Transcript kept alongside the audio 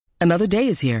Another day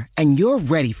is here, and you're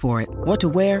ready for it. What to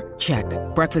wear? Check.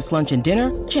 Breakfast, lunch, and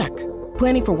dinner? Check.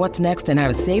 Planning for what's next and how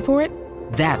to save for it?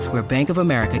 That's where Bank of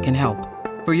America can help.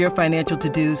 For your financial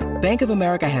to-dos, Bank of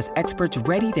America has experts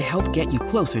ready to help get you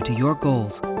closer to your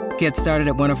goals. Get started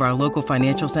at one of our local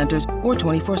financial centers or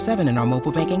 24/7 in our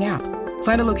mobile banking app.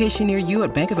 Find a location near you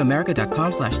at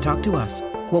bankofamerica.com/talktous.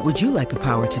 What would you like the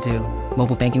power to do?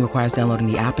 Mobile banking requires downloading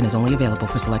the app and is only available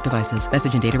for select devices.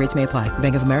 Message and data rates may apply.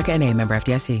 Bank of America N.A., member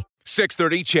FDIC.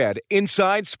 630 CHED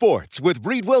Inside Sports with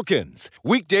Reed Wilkins.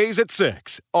 Weekdays at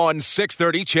 6 on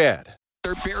 630 CHED.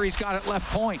 Barry's got it left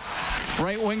point.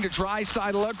 Right wing to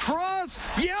Draisaitl across.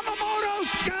 Yamamoto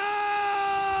scores!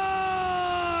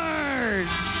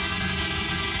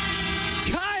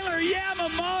 Kyler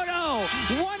Yamamoto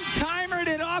one-timered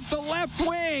it off the left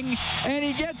wing, and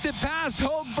he gets it past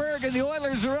Högberg, and the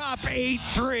Oilers are up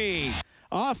 8-3.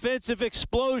 Offensive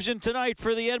explosion tonight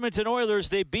for the Edmonton Oilers.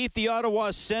 They beat the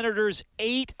Ottawa Senators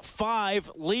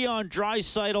 8-5. Leon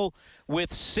Draisaitl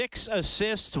with 6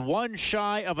 assists, one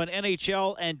shy of an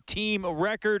NHL and team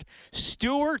record.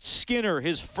 Stuart Skinner,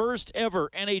 his first ever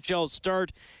NHL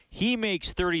start. He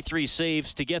makes 33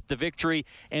 saves to get the victory,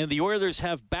 and the Oilers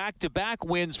have back-to-back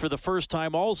wins for the first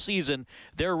time all season.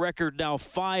 Their record now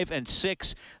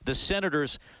 5-6. The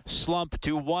Senators slump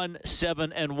to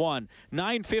 1-7-1.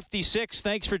 9:56.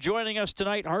 Thanks for joining us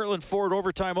tonight. Heartland Ford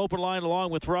Overtime Open Line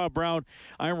along with Rob Brown.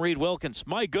 I'm Reed Wilkins.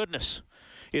 My goodness.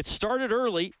 It started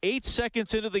early, 8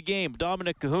 seconds into the game.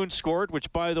 Dominic Kahun scored,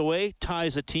 which, by the way,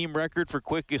 ties a team record for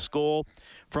quickest goal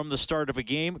from the start of a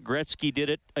game. Gretzky did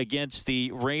it against the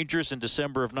Rangers in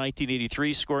December of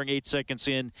 1983, scoring 8 seconds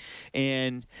in,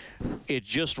 and it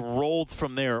just rolled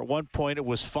from there. At one point, it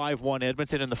was 5-1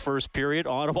 Edmonton in the first period.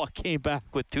 Ottawa came back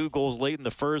with 2 goals late in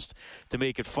the first to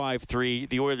make it 5-3.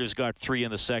 The Oilers got 3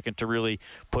 in the second to really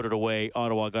put it away.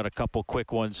 Ottawa got a couple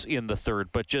quick ones in the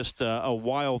third, but just a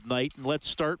wild night. And let's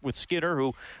start with Skinner,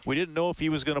 who we didn't know if he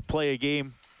was going to play a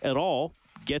game at all.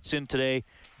 Gets in today.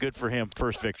 Good for him.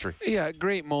 First victory. Yeah,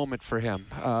 great moment for him.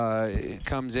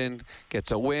 Comes in,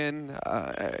 gets a win.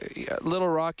 A little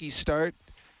rocky start.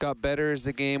 Got better as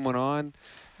the game went on.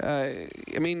 I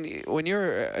mean, when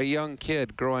you're a young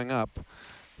kid growing up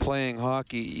playing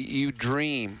hockey, you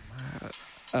dream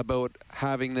about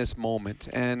having this moment,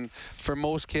 and for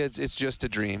most kids it's just a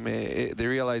dream. The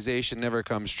realization never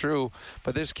comes true,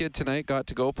 but this kid tonight got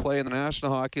to go play in the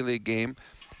National Hockey League game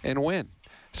and win.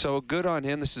 So good on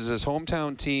him. This is his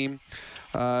hometown team.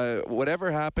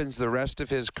 Whatever happens the rest of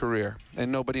his career,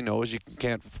 and nobody knows, you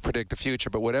can't predict the future,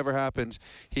 but whatever happens,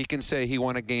 he can say he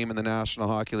won a game in the National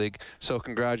Hockey League. So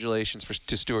congratulations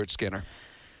to Stuart Skinner.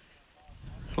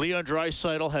 Leon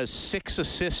Draisaitl has 6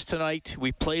 assists tonight.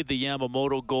 We played the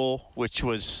Yamamoto goal, which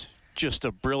was just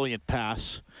a brilliant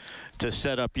pass to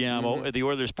set up Yamo. Mm-hmm. The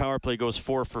Oilers' power play goes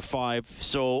 4 for 5.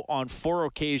 So on 4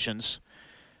 occasions,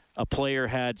 a player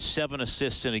had 7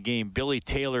 assists in a game. Billy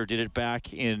Taylor did it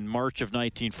back in March of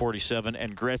 1947,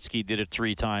 and Gretzky did it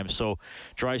 3 times. So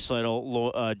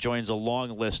Draisaitl joins a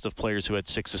long list of players who had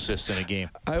 6 assists in a game.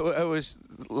 I was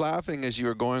laughing as you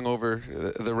were going over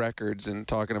the records and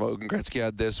talking about Gretzky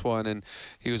had this one, and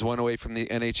he was 1 away from the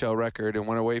NHL record and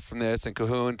 1 away from this, and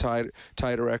Kahun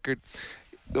tied a record.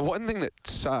 The one thing that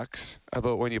sucks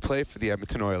about when you play for the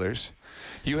Edmonton Oilers,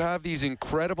 you have these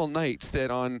incredible nights that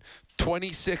on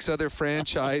 26 other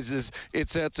franchises, it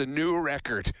sets a new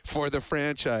record for the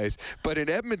franchise. But in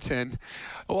Edmonton,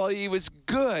 while he was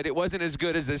good, it wasn't as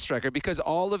good as this record because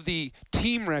all of the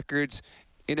team records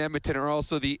in Edmonton are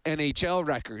also the NHL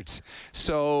records.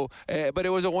 So, but it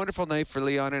was a wonderful night for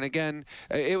Leon. And again,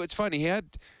 it was funny. He had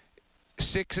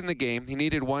 6 in the game. He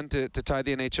needed 1 to tie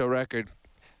the NHL record.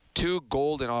 2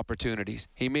 golden opportunities.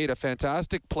 He made a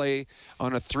fantastic play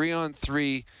on a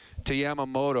 3-on-3 to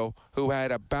Yamamoto, who had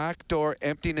a backdoor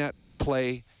empty net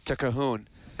play to Kahun,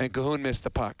 and Kahun missed the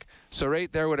puck. So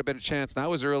right there would have been a chance. And that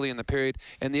was early in the period.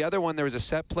 And the other one, there was a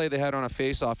set play they had on a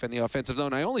face-off in the offensive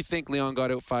zone. I only think Leon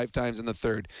got out 5 times in the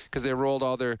third because they rolled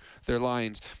all their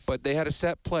lines. But they had a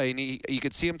set play, and you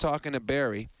could see him talking to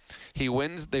Barry. They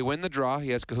win the draw. He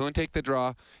has Kahun take the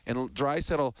draw, and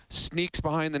Draisaitl sneaks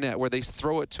behind the net where they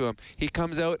throw it to him. He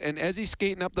comes out, and as he's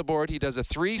skating up the board, he does a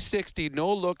 360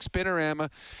 no-look spinorama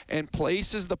and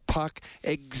places the puck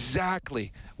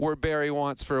exactly where Barry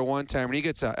wants for a one-timer. And he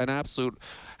gets an absolute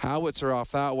howitzer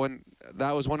off that one.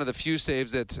 That was one of the few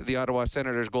saves that the Ottawa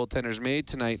Senators goaltenders made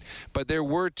tonight. But there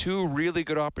were 2 really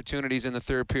good opportunities in the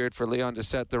third period for Leon to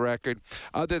set the record.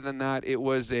 Other than that, it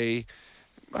was a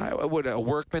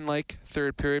workman-like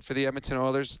third period for the Edmonton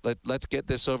Oilers. Let's get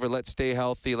this over. Let's stay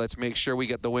healthy. Let's make sure we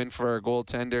get the win for our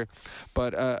goaltender.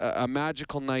 But a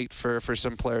magical night for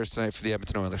some players tonight for the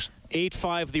Edmonton Oilers.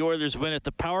 8-5, the Oilers win it.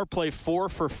 The power play 4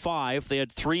 for 5. They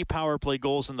had 3 power play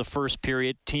goals in the first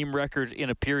period. Team record in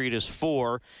a period is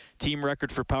 4. Team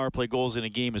record for power play goals in a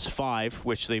game is 5,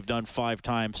 which they've done 5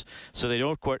 times. So they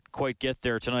don't quite get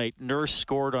there tonight. Nurse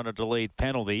scored on a delayed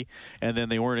penalty, and then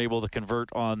they weren't able to convert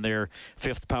on their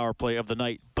 5th power play of the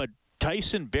night. But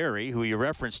Tyson Barrie, who you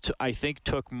referenced, I think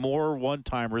took more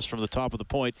one-timers from the top of the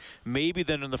point, maybe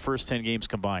than in the first 10 games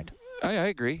combined. I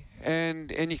agree,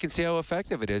 and you can see how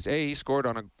effective it is. A, he scored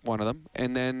on one of them,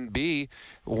 and then B,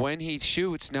 when he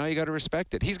shoots, now you got to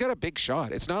respect it. He's got a big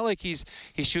shot. It's not like he's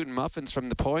shooting muffins from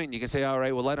the point. You can say, all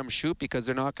right, we'll let him shoot because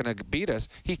they're not going to beat us.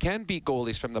 He can beat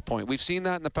goalies from the point. We've seen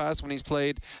that in the past when he's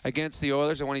played against the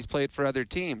Oilers and when he's played for other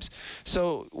teams.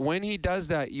 So when he does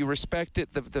that, you respect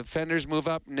it. The defenders move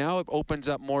up. Now it opens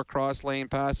up more cross-lane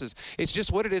passes. It's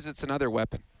just what it is. It's another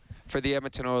weapon for the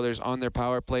Edmonton Oilers on their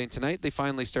power play. And tonight they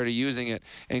finally started using it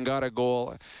and got a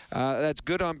goal. That's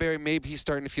good on Barrie. Maybe he's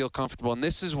starting to feel comfortable. And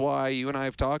this is why you and I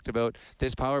have talked about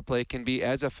this power play can be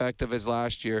as effective as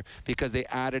last year because they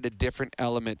added a different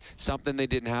element, something they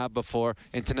didn't have before.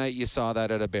 And tonight you saw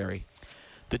that out of Barrie.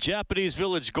 The Japanese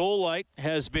Village goal light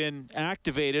has been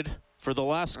activated for the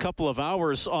last couple of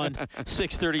hours on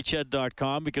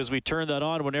 630ched.com because we turn that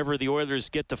on whenever the Oilers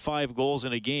get to 5 goals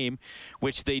in a game,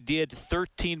 which they did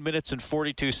 13 minutes and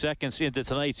 42 seconds into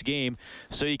tonight's game.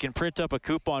 So you can print up a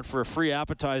coupon for a free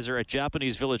appetizer at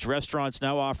Japanese Village Restaurants,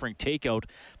 now offering takeout.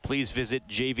 Please visit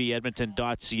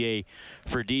jvedmonton.ca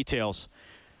for details.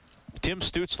 Tim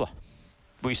Stützle.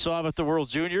 We saw him at the World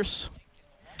Juniors.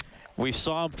 We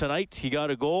saw him tonight. He got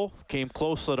a goal, came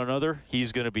close on another.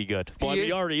 He's going to be good. Well,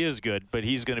 he already is good, but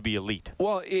he's going to be elite.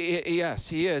 Well, yes,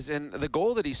 he is. And the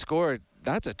goal that he scored,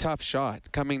 that's a tough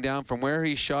shot. Coming down from where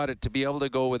he shot it to be able to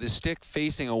go with his stick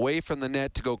facing away from the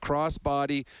net to go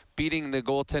cross-body, beating the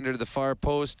goaltender to the far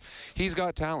post. He's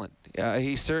got talent.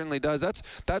 He certainly does.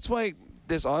 That's why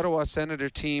this Ottawa Senator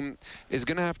team is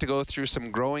going to have to go through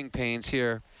some growing pains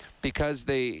here because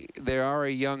they are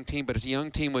a young team, but it's a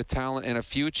young team with talent and a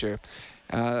future.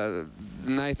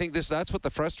 And I think that's what the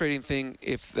frustrating thing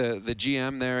if the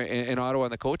GM there in Ottawa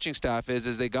and the coaching staff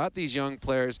is they got these young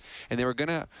players and they were going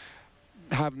to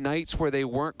have nights where they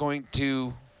weren't going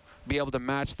to be able to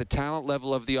match the talent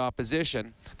level of the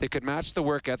opposition. They could match the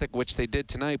work ethic, which they did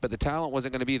tonight, but the talent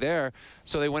wasn't going to be there.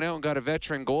 So they went out and got a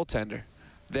veteran goaltender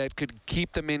that could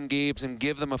keep them in games and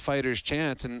give them a fighter's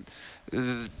chance. And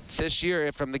this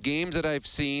year, from the games that I've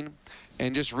seen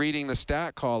and just reading the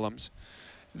stat columns,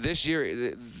 this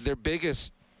year, their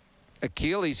biggest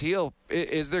Achilles heel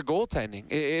is their goaltending.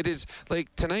 It is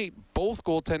like tonight, both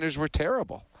goaltenders were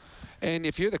terrible. And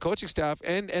if you're the coaching staff,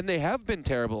 and they have been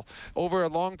terrible over a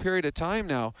long period of time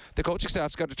now, the coaching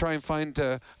staff's got to try and find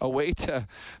a way to,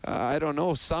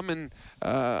 summon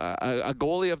a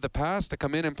goalie of the past to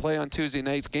come in and play on Tuesday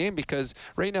night's game. Because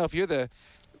right now, if you're the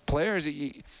players,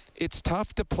 it's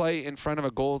tough to play in front of a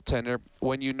goaltender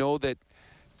when you know that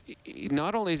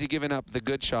not only is he giving up the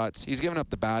good shots, he's giving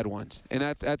up the bad ones. And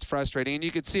that's frustrating. And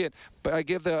you could see it. But I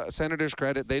give the Senators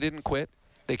credit. They didn't quit.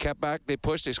 They kept back, they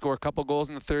pushed, they scored a couple goals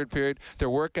in the third period. Their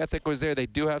work ethic was there. They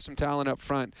do have some talent up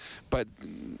front, but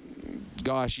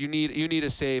gosh, you need a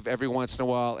save every once in a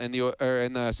while, and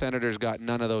the Senators got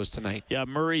none of those tonight. Yeah,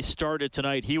 Murray started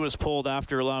tonight. He was pulled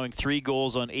after allowing 3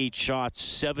 goals on 8 shots,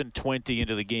 7:20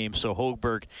 into the game. So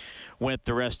Högberg went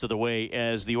the rest of the way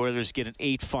as the Oilers get an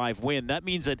 8-5 win. That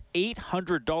means an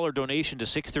 $800 donation to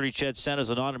 630 Ched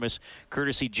Santa's Anonymous,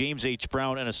 courtesy James H.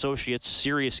 Brown and Associates,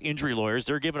 serious injury lawyers.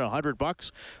 They're giving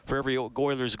 $100 for every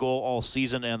Oilers goal all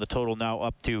season, and the total now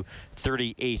up to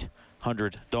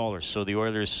 $3,800. So the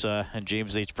Oilers and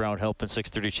James H. Brown helping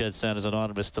 630 Ched Santa's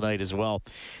Anonymous tonight as well,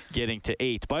 getting to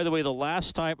 8. By the way, the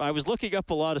last time I was looking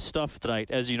up a lot of stuff tonight,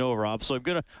 as you know, Rob. So I'm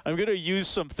gonna use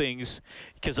some things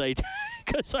because I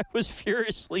was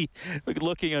furiously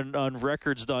looking on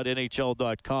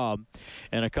records.nhl.com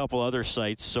and a couple other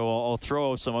sites. So I'll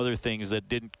throw out some other things that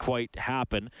didn't quite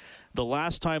happen. The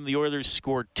last time the Oilers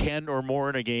scored 10 or more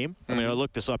in a game, I mean, I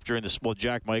looked this up during this. Well,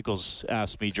 Jack Michaels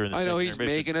asked me during the. I know he's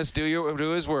making us do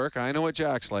his work. I know what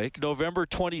Jack's like. November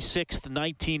 26th,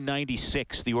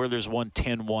 1996, the Oilers won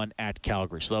 10-1 at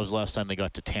Calgary. So that was the last time they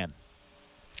got to 10.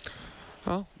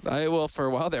 Well, for a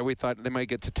while there, we thought they might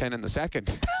get to 10 in the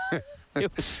second.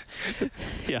 It was,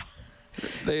 yeah.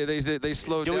 They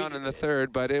slowed down in the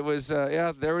third, but it was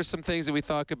there were some things that we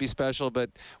thought could be special, but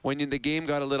when the game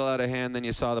got a little out of hand, then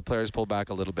you saw the players pull back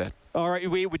a little bit. All right,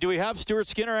 do we have Stuart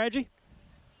Skinner, Angie?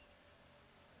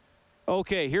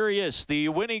 Okay, here he is, the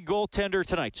winning goaltender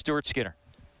tonight, Stuart Skinner.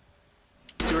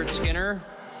 Stuart Skinner.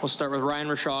 We'll start with Ryan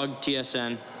Rishaug,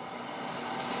 TSN.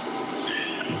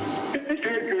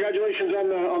 Stuart, congratulations on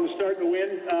the start and the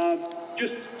win.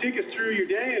 Just take us through your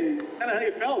day and kind of how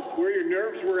you felt, where your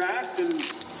nerves were at,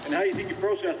 and how you think you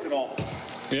processed it all.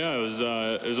 Yeah, it was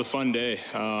a fun day.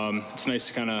 It's nice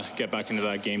to kind of get back into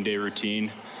that game day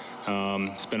routine.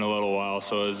 It's been a little while,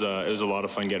 so it was a lot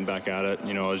of fun getting back at it.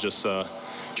 You know, it was just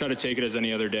try to take it as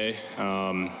any other day.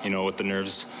 You know, with the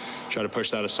nerves, try to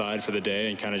push that aside for the day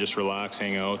and kind of just relax,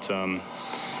 hang out.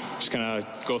 Just kind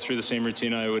of go through the same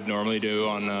routine I would normally do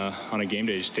on a game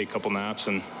day. Just take a couple naps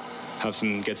and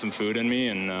get some food in me,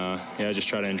 and yeah, just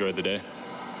try to enjoy the day.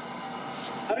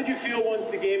 How did you feel once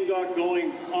the game got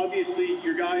going? Obviously,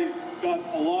 your guys got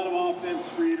a lot of offense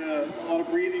for you, a lot of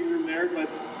breathing room there, but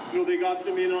you know they got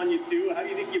some in on you too. How do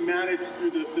you think you managed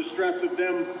through the stress of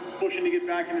them pushing to get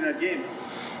back into that game?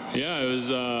 Yeah, it was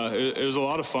a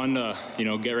lot of fun to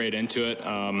get right into it.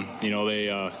 You know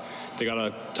they got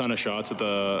a ton of shots at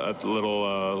the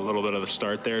little bit of the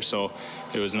start there, so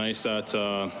it was nice that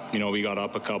we got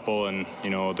up a couple, and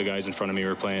the guys in front of me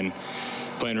were playing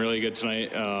really good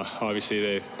tonight. Obviously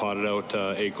they potted out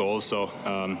 8 goals, so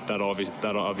that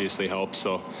obviously helps.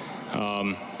 So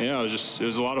yeah, it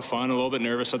was a lot of fun. A little bit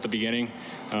nervous at the beginning.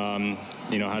 Had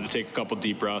to take a couple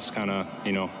deep breaths, kind of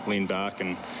lean back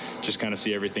and just kind of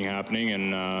see everything happening,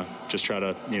 and just try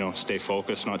to stay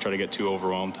focused, not try to get too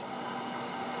overwhelmed.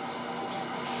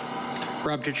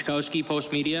 Rob Tychkowski,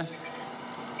 Post Media.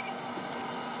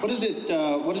 What does it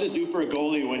do for a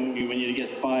goalie when you get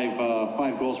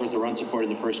five goals worth of run support in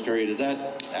the first period? Does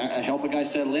that help a guy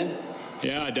settle in?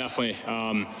 Yeah, definitely.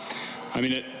 I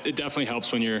mean, it definitely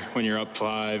helps when you're up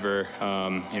 5 or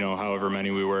however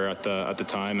many we were at the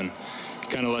time, and it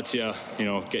kind of lets you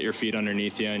get your feet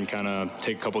underneath you and kind of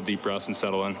take a couple deep breaths and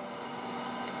settle in.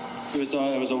 It was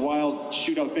a wild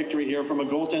shootout victory here. From a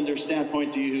goaltender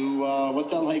standpoint,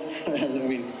 what's that like? I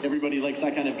mean, everybody likes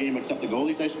that kind of game except the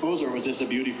goalies, I suppose, or was this a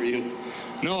beauty for you?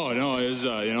 No, it was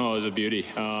it was a beauty.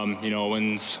 A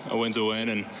win's a win,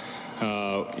 and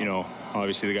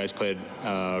obviously the guys played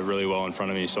really well in front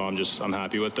of me, so I'm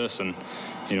happy with this, and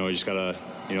we just gotta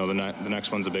the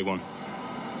next one's a big one.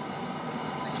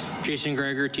 Jason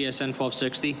Gregor, TSN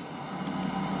 1260.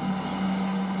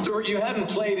 Stuart, you hadn't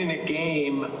played in a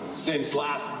game since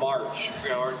last March,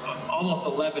 or almost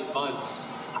 11 months.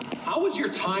 How was your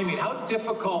timing? How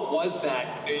difficult was that?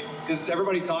 Because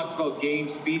everybody talks about game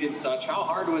speed and such. How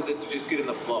hard was it to just get in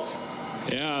the flow?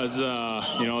 Yeah, it was,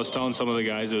 I was telling some of the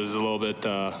guys it was a little bit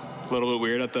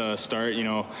weird at the start.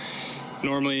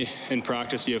 Normally in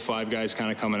practice you have 5 guys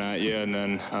kind of coming at you, and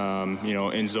then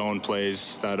in zone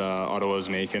plays that Ottawa's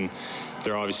making.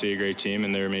 They're obviously a great team,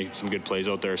 and they're making some good plays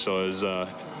out there. So it was, I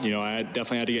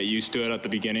definitely had to get used to it at the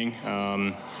beginning.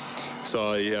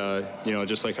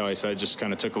 Just like how I said, just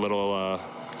kind of took a little, a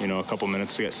couple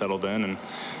minutes to get settled in, and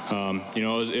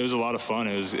it was a lot of fun.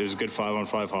 It was good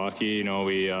 5-on-5 hockey.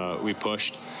 We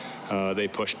pushed. They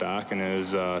pushed back, and it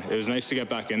was nice to get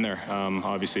back in there.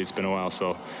 Obviously, it's been a while,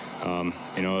 so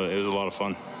it was a lot of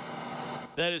fun.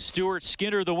 That is Stuart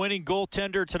Skinner, the winning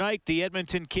goaltender tonight. The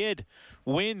Edmonton kid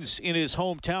wins in his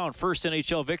hometown. First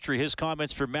NHL victory. His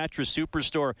comments from Mattress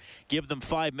Superstore. Give them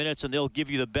 5 minutes and they'll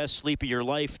give you the best sleep of your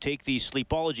life. Take the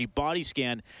Sleepology body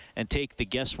scan and take the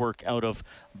guesswork out of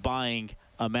buying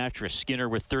a mattress. Skinner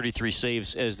with 33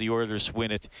 saves as the Oilers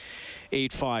win it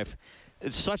 8-5.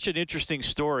 It's such an interesting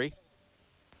story.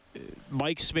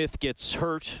 Mike Smith gets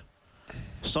hurt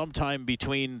sometime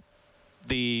between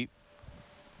the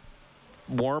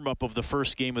warm-up of the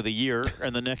first game of the year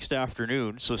and the next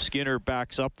afternoon. So Skinner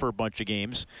backs up for a bunch of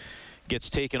games, gets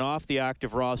taken off the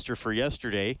active roster for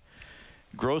yesterday.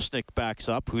 Grosnick backs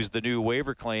up, who's the new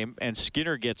waiver claim, and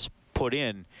Skinner gets put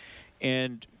in.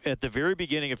 And at the very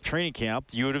beginning of training camp,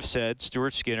 you would have said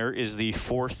Stuart Skinner is the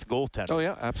 4th goaltender. Oh,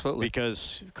 yeah, absolutely.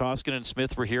 Because Koskinen and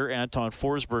Smith were here, Anton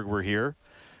Forsberg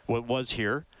was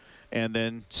here. And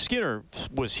then Skinner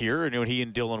was here, and he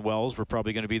and Dylan Wells were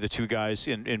probably going to be the 2 guys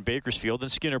in Bakersfield. And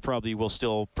Skinner probably will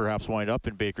still perhaps wind up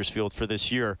in Bakersfield for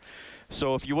this year.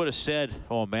 So if you would have said,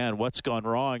 oh, man, what's gone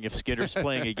wrong if Skinner's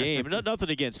playing a game? Nothing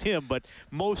against him, but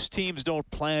most teams don't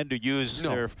plan to use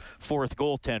their 4th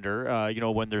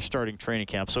goaltender, when they're starting training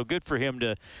camp. So good for him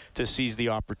to seize the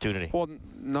opportunity. Well,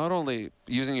 not only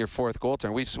using your 4th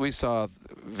goaltender. We saw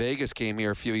Vegas came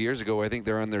here a few years ago. I think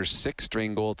they're on their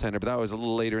 6th-string goaltender, but that was a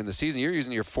little later in the season. You're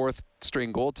using your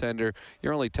 4th-string goaltender.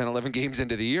 You're only 10, 11 games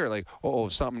into the year. Like,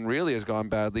 something really has gone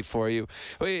badly for you.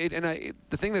 The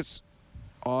thing that's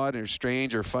odd or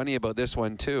strange or funny about this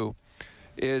one too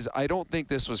is I don't think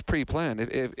this was pre-planned.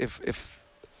 If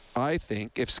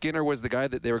Skinner was the guy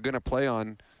that they were going to play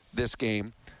on this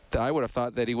game, that I would have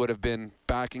thought that he would have been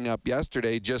backing up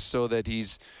yesterday just so that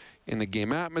he's in the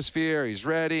game atmosphere. He's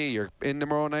ready. You're in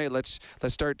tomorrow night. Let's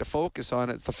start to focus on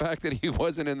it. It's the fact that he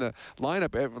wasn't in the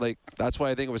lineup. Like, that's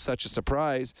why I think it was such a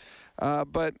surprise.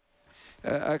 But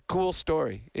a cool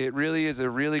story. It really is a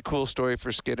really cool story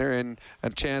for Skinner, and a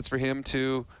chance for him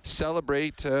to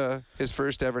celebrate his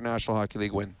first ever National Hockey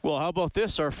League win. Well, how about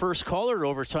this? Our first caller at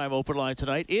Overtime Open Line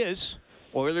tonight is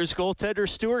Oilers goaltender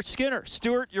Stuart Skinner.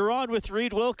 Stuart, you're on with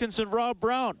Reed Wilkins and Rob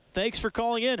Brown. Thanks for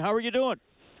calling in. How are you doing?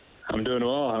 I'm doing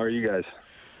well. How are you guys?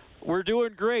 We're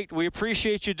doing great. We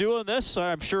appreciate you doing this.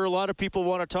 I'm sure a lot of people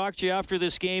want to talk to you after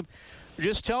this game.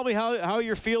 Just tell me how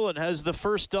you're feeling. Has the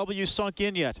first W sunk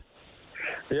in yet?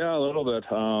 Yeah, a little bit.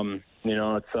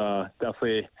 It's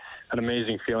definitely an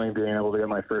amazing feeling being able to get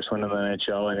my first win in the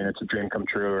NHL. I mean, it's a dream come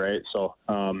true, right? So,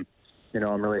 I'm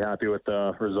really happy with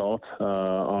the result,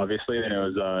 obviously, and it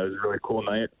was a really cool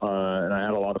night, and I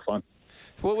had a lot of fun.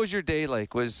 What was your day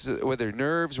like? Were there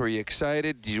nerves? Were you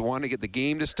excited? Did you want to get the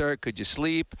game to start? Could you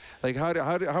sleep? Like, how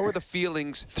were the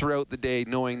feelings throughout the day,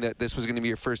 knowing that this was going to be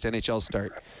your first NHL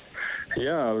start?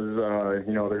 Yeah, it was.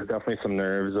 There's definitely some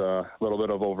nerves, a little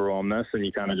bit of overwhelmness, and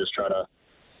you kind of just try to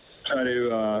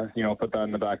put that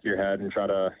in the back of your head and try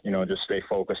to, just stay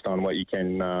focused on what you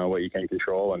can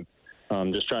control,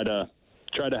 and just try to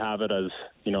have it as,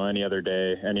 any other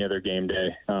day, any other game day.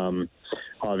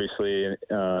 Obviously, in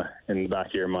the back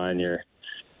of your mind,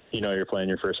 you're playing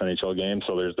your first NHL game,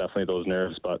 so there's definitely those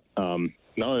nerves. But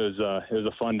no, it was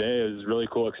a fun day. It was a really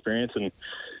cool experience, and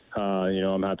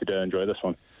I'm happy to enjoy this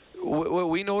one.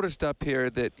 We noticed up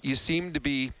here that you seem to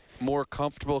be more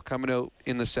comfortable coming out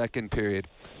in the second period.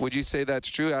 Would you say that's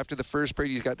true? After the first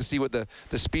period, you got to see what the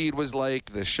speed was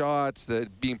like, the shots, the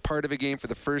being part of a game for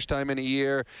the first time in a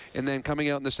year, and then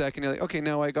coming out in the second, you're like, okay,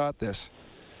 now I got this.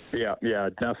 Yeah,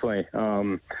 definitely.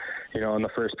 In the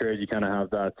first period, you kind of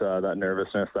have that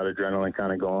nervousness, that adrenaline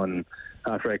kind of going.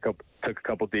 After I took a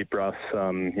couple deep breaths,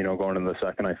 going into the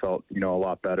second, I felt, a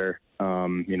lot better,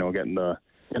 getting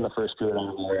in the first period out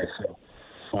of the way.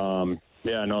 So,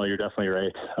 you're definitely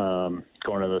right.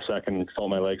 Going to the second, felt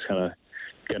my legs kind of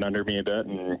getting under me a bit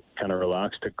and kind of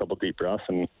relaxed, took a couple deep breaths,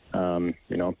 and,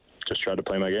 just tried to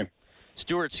play my game.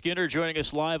 Stuart Skinner joining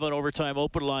us live on Overtime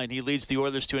Open Line. He leads the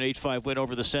Oilers to an 8-5 win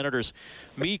over the Senators.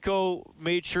 Mikko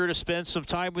made sure to spend some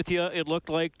time with you, it looked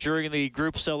like, during the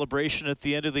group celebration at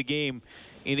the end of the game.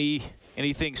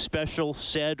 Anything special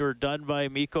said or done by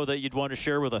Mikko that you'd want to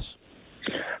share with us?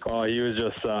 Well, he was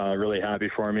just really happy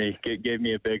for me. Gave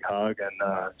me a big hug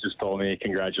and just told me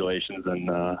congratulations and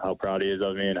how proud he is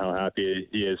of me and how happy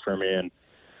he is for me. And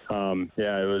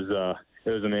it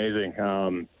was amazing.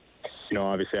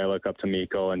 Obviously I look up to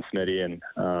Mikko and Smitty and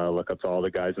look up to all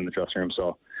the guys in the dressing room.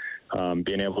 So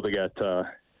being able to get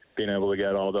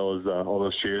all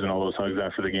those cheers and all those hugs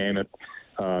after the game, it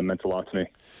meant a lot to me.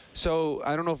 So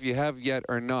I don't know if you have yet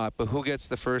or not, but who gets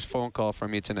the first phone call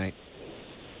from you tonight?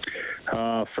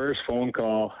 First phone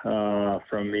call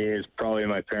from me is probably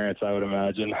my parents, I would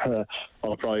imagine.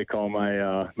 I'll probably call my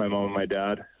mom and my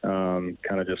dad, kind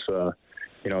of just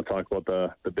talk about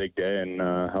the big day and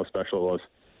how special it was.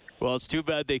 Well, it's too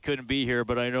bad they couldn't be here,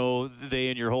 but I know they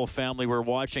and your whole family were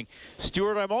watching.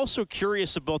 Stuart, I'm also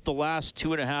curious about the last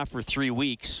 2.5 or 3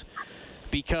 weeks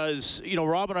because,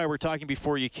 Rob and I were talking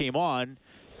before you came on.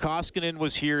 Koskinen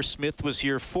was here, Smith was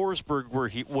here, Forsberg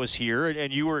was here,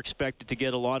 and you were expected to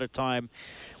get a lot of time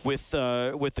with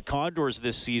the Condors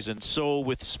this season. So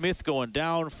with Smith going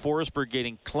down, Forsberg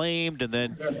getting claimed, and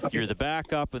then you're the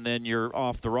backup, and then you're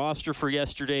off the roster for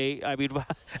yesterday. I mean,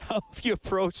 how have you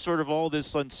approached sort of all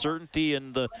this uncertainty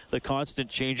and the constant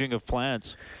changing of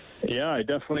plans? Yeah, I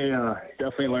definitely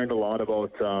learned a lot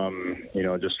about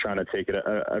just trying to take it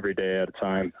every day at a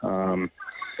time.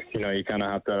 You kind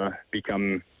of have to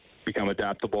become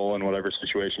adaptable in whatever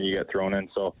situation you get thrown in.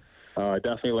 So I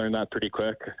definitely learned that pretty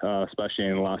quick, especially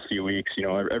in the last few weeks.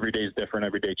 Every day is different.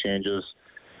 Every day changes,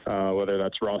 whether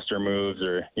that's roster moves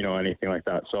or, anything like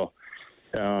that. So,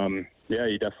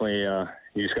 you definitely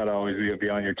you just got to always be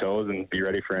on your toes and be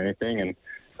ready for anything.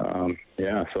 And,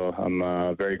 so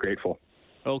I'm very grateful.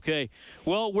 Okay.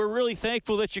 Well, we're really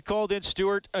thankful that you called in,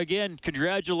 Stuart. Again,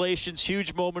 congratulations.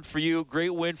 Huge moment for you.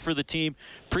 Great win for the team.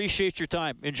 Appreciate your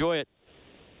time. Enjoy it.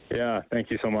 Yeah,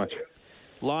 thank you so much.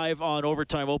 Live on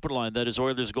Overtime Open Line, that is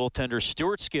Oilers goaltender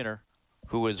Stuart Skinner,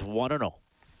 who is 1-0.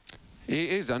 He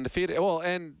is undefeated. Well,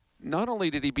 and not only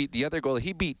did he beat the other goalie,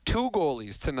 he beat 2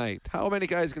 goalies tonight. How many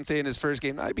guys can say in his first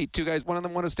game, I beat 2 guys, one of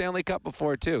them won a Stanley Cup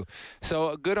before too.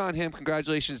 So good on him.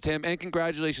 Congratulations to him, and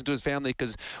congratulations to his family,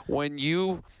 because when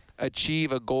you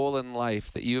achieve a goal in life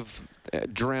that you've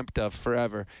dreamt of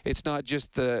forever, it's not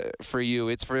just for you,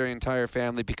 it's for your entire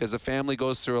family, because the family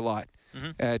goes through a lot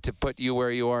to put you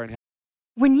where you are.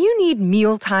 When you need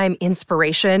mealtime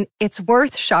inspiration, it's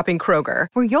worth shopping Kroger,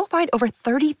 where you'll find over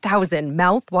 30,000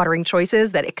 mouth-watering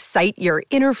choices that excite your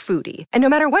inner foodie. And no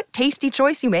matter what tasty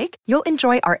choice you make, you'll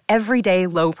enjoy our everyday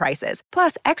low prices,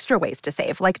 plus extra ways to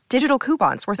save, like digital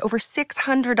coupons worth over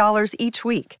 $600 each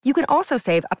week. You can also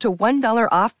save up to $1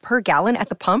 off per gallon at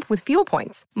the pump with fuel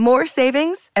points. More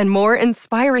savings and more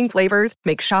inspiring flavors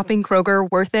make shopping Kroger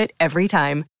worth it every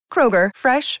time. Kroger,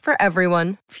 fresh for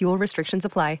everyone. Fuel restrictions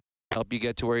apply. Help you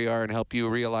get to where you are and help you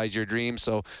realize your dreams.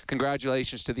 So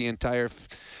congratulations to the entire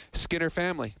Skinner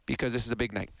family, because this is a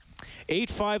big night.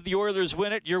 8-5, the Oilers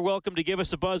win it. You're welcome to give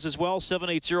us a buzz as well,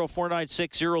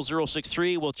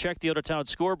 780-496-0063. We'll check the out-of-town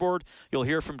scoreboard. You'll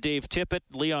hear from Dave Tippett,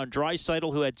 Leon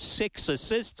Draisaitl, who had 6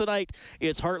 assists tonight.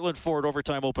 It's Heartland Ford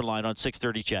Overtime Open Line on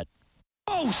 630 CHED.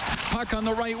 Post. Puck on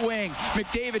the right wing.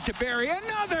 McDavid to Barrie.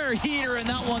 Another heater, and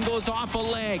that one goes off a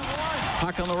leg.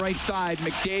 Puck on the right side.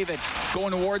 McDavid going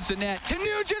towards the net. To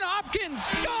Nugent Hopkins.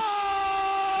 Scores!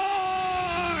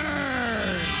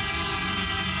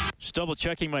 Just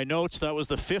double-checking my notes. That was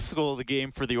the 5th goal of the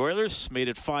game for the Oilers. Made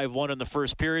it 5-1 in the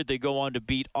first period. They go on to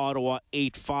beat Ottawa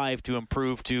 8-5 to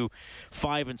improve to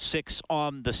 5-6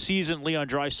 on the season. Leon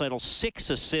Draisaitl, 6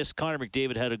 assists. Connor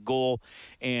McDavid had a goal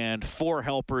and 4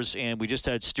 helpers. And we just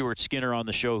had Stuart Skinner on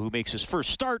the show, who makes his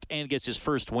first start and gets his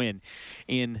first win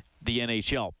in the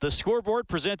NHL. The scoreboard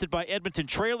presented by Edmonton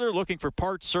Trailer. Looking for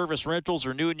parts, service, rentals,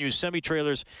 or new and used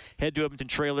semi-trailers, head to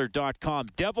EdmontonTrailer.com.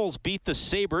 Devils beat the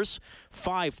Sabres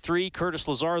 5-3. Curtis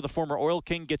Lazar, the former Oil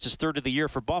King, gets his 3rd of the year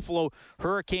for Buffalo.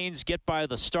 Hurricanes get by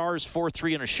the Stars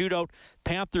 4-3 in a shootout.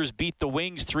 Panthers beat the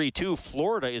Wings 3-2.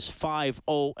 Florida is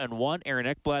 5-0-1. Aaron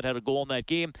Ekblad had a goal in that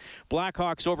game.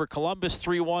 Blackhawks over Columbus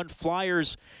 3-1.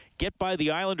 Flyers get by the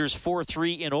Islanders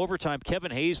 4-3 in overtime.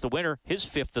 Kevin Hayes, the winner, his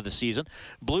 5th of the season.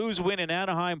 Blues win in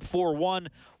Anaheim 4-1.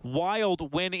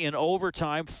 Wild win in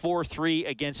overtime 4-3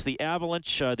 against the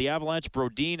Avalanche. The Avalanche,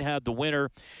 Brodin had the winner.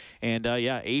 And,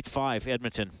 8-5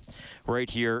 Edmonton right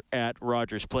here at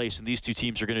Rogers Place. And these two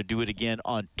teams are going to do it again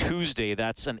on Tuesday.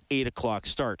 That's an 8 o'clock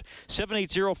start.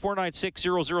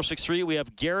 780-496-0063. We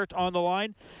have Garrett on the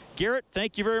line. Garrett,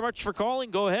 thank you very much for calling.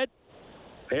 Go ahead.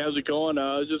 Hey, how's it going?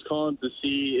 I was just calling to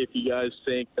see if you guys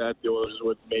think that the Oilers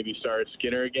would maybe start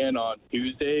Skinner again on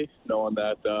Tuesday, knowing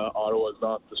that Ottawa's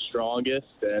not the strongest,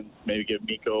 and maybe give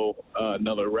Mikko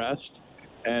another rest.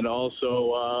 And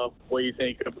also, what do you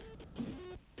think of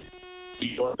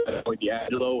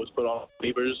D'Angelo was put on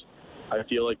waivers? I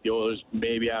feel like the Oilers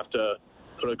maybe have to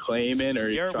put a claim in or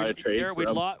try to trade. Garrett, we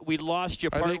lost you.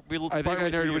 I think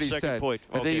I heard what he said. Point.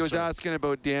 I think he was asking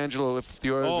about D'Angelo, if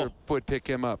the Oilers would pick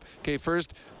him up. Okay,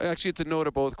 first, actually, it's a no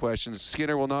to both questions.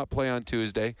 Skinner will not play on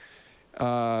Tuesday.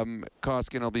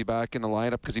 Koskinen will be back in the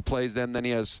lineup because he plays then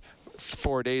he has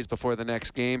 4 days before the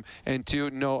next game. And 2,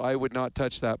 no, I would not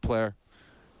touch that player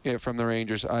from the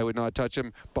Rangers. I would not touch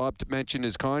him. Bob mentioned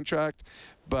his contract,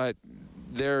 but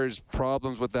there's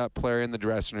problems with that player in the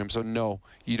dressing room. So, no,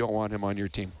 you don't want him on your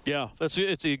team. Yeah,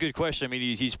 it's a good question. I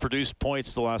mean, he's produced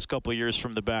points the last couple of years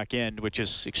from the back end, which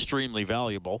is extremely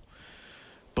valuable.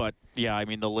 But, yeah, I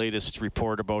mean, the latest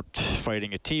report about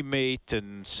fighting a teammate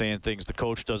and saying things the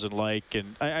coach doesn't like.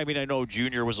 And, I mean, I know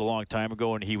Junior was a long time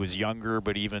ago and he was younger,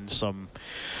 but even some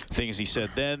things he said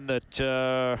then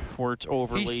that weren't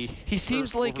overly nice. He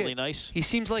seems like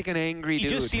an angry dude. He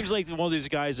just seems like one of these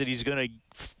guys that he's going to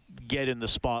get in the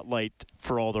spotlight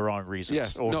for all the wrong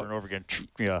reasons and over again.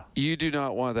 Yeah. You do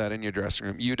not want that in your dressing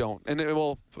room. You don't. And,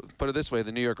 put it this way,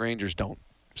 the New York Rangers don't.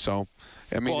 So,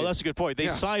 I mean... Well, that's a good point. They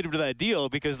signed him to that deal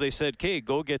because they said, okay,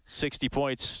 go get 60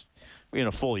 points in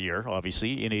a full year,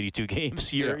 obviously, in 82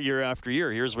 games, year after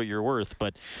year. Here's what you're worth.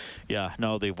 But, yeah,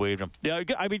 no, they've waived him. Yeah,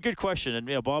 I mean, good question.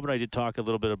 And, Bob and I did talk a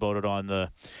little bit about it on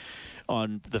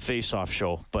the Face-Off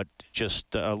show, but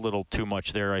just a little too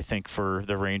much there, I think, for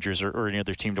the Rangers or any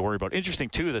other team to worry about. Interesting,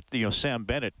 too, that, Sam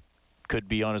Bennett could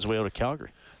be on his way out of Calgary.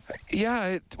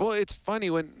 Yeah, it's funny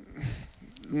when...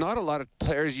 Not a lot of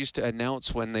players used to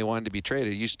announce when they wanted to be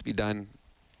traded. It used to be done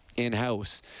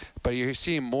in-house. But you're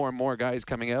seeing more and more guys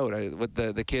coming out. With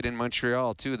the kid in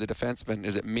Montreal, too, the defenseman.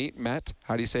 Is it Met?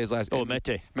 How do you say his last name? Oh,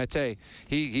 Mete. Mete.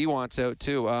 He wants out,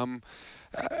 too.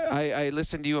 I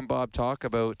listened to you and Bob talk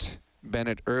about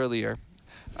Bennett earlier.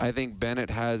 I think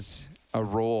Bennett has a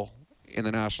role in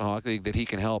the National Hockey League that he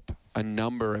can help a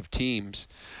number of teams.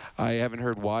 I haven't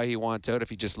heard why he wants out, if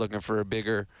he's just looking for a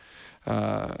bigger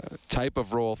type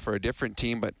of role for a different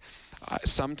team, but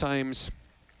sometimes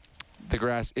the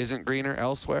grass isn't greener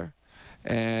elsewhere,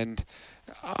 and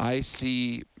I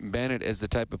see Bennett as the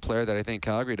type of player that I think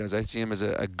Calgary does. I see him as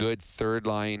a good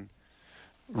third-line,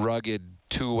 rugged,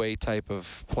 two-way type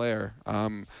of player.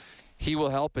 he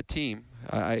will help a team.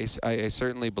 I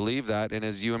certainly believe that. And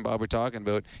as you and Bob were talking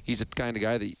about, he's the kind of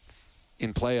guy that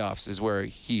in playoffs is where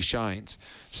he shines.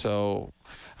 So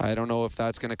I don't know if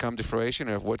that's going to come to fruition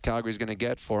or what Calgary's going to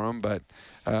get for him, but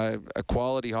a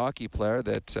quality hockey player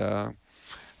that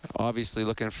obviously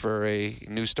looking for a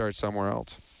new start somewhere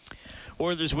else.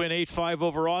 Oilers win 8-5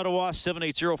 over Ottawa,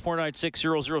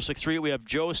 780-496-0063. We have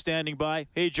Joe standing by.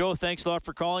 Hey, Joe, thanks a lot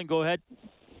for calling. Go ahead.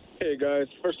 Hey, guys.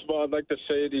 First of all, I'd like to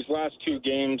say these last two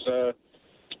games,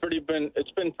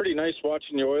 it's been pretty nice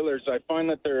watching the Oilers. I find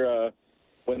that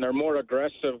when they're more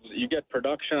aggressive, you get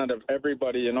production out of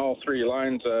everybody in all three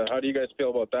lines. How do you guys feel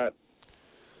about that?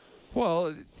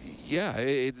 Well, yeah,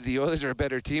 the Oilers are a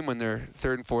better team when their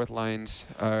third and fourth lines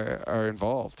are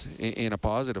involved in a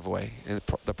positive way. And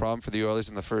the problem for the Oilers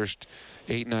in the first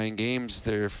 8-9 games,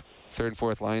 their third and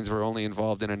fourth lines were only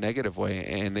involved in a negative way,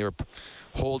 and they were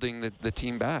holding the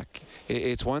team back.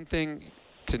 It's one thing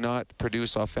to not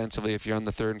produce offensively if you're on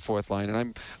the third and fourth line,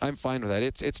 and I'm fine with that.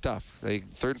 It's tough.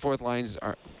 Third and fourth lines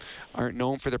aren't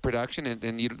known for their production, and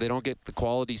they don't get the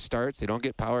quality starts. They don't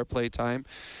get power play time.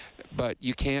 But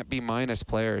you can't be minus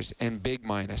players and big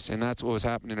minus, and that's what was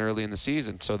happening early in the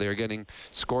season. So they're getting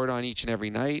scored on each and every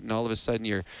night, and all of a sudden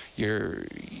your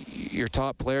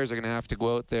top players are going to have to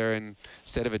go out there, and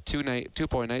instead of a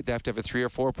 2-point night, they have to have a 3 or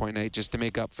 4 point night just to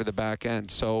make up for the back end.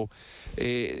 So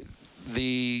Dave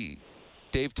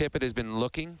Tippett has been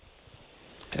looking,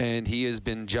 and he has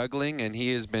been juggling, and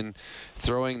he has been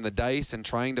throwing the dice and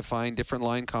trying to find different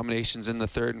line combinations in the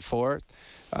third and fourth.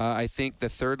 I think the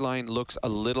third line looks a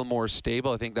little more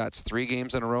stable. I think that's 3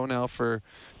 games in a row now for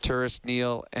Turris,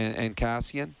 Neal, and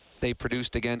Kassian. They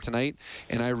produced again tonight,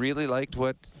 and I really liked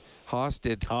what Haas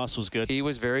did. Haas was good. He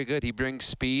was very good. He brings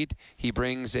speed. He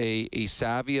brings a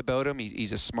savvy about him.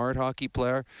 He's a smart hockey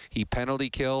player. He penalty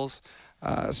kills.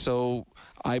 So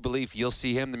I believe you'll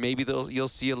see him. Maybe you'll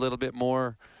see a little bit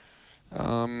more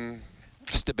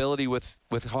stability with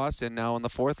Haas now on the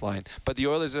fourth line. But the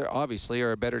Oilers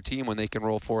are a better team when they can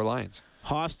roll 4 lines.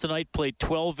 Haas tonight played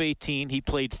 12-18. He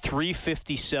played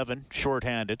 .357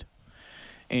 shorthanded.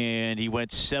 And he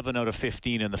went 7 out of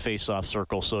 15 in the faceoff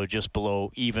circle, so just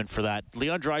below even for that.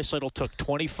 Leon Draisaitl took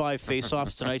 25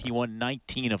 faceoffs tonight. He won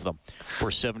 19 of them for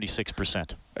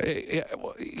 76%.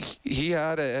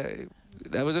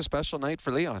 That was a special night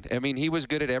for Leon. I mean, he was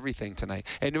good at everything tonight.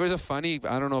 And there was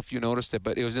I don't know if you noticed it,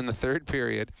 but it was in the third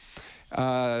period.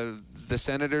 The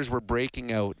Senators were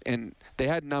breaking out, and they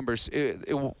had numbers.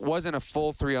 It wasn't a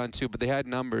full 3-on-2, but they had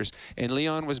numbers. And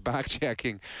Leon was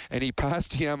back-checking, and he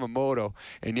passed Yamamoto.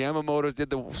 And Yamamoto did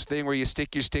the thing where you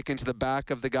stick your stick into the back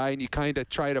of the guy, and you kind of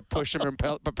try to push him and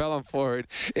propel him forward.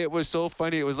 It was so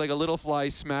funny. It was like a little fly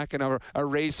smacking a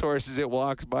racehorse as it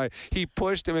walks by. He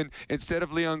pushed him, and instead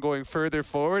of Leon going further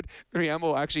forward,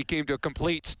 Yamamoto actually came to a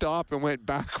complete stop and went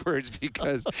backwards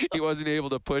because he wasn't able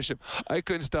to push him. I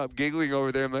couldn't stop giggling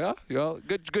over there. I'm like,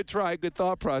 good try, good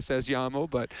thought process, Yamo,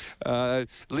 but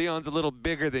Leon's a little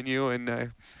bigger than you,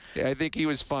 and I think he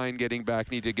was fine getting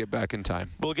back. Need to get back in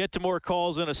time. We'll get to more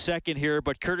calls in a second here,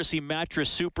 but courtesy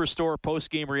Mattress Superstore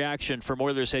post-game reaction from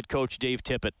Oilers head coach Dave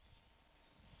Tippett.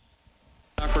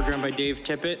 We're joined by Dave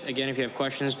Tippett. Again, if you have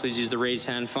questions, please use the raise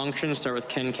hand function. Start with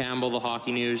Ken Campbell, the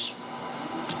Hockey News.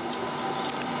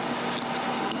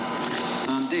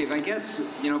 Dave, I guess,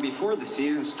 before the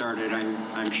season started,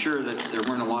 I'm sure that there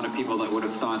weren't a lot of people that would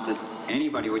have thought that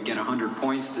anybody would get 100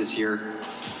 points this year.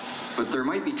 But there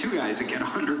might be 2 guys that get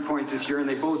 100 points this year, and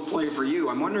they both play for you.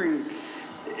 I'm wondering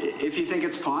if you think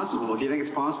it's possible. If you think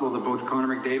it's possible that both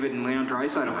Connor McDavid and Leon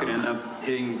Draisaitl could end up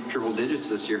hitting triple digits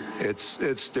this year. It's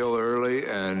still early,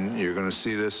 and you're going to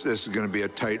see this. This is going to be a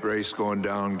tight race going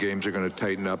down. Games are going to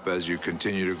tighten up as you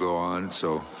continue to go on.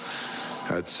 So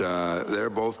they're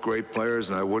both great players,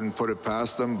 and I wouldn't put it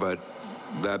past them. But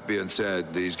that being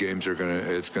said, these games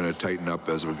it's going to tighten up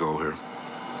as we go here.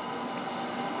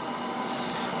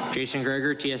 Jason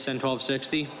Gregor, TSN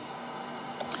 1260.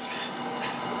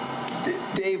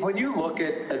 Dave, when you look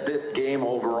at this game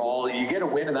overall, you get a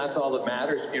win, and that's all that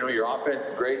matters. Your offense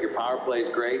is great, your power play is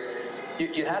great.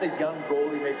 You had a young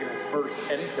goalie making his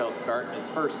first NHL start, and his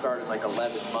first start in like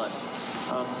 11 months.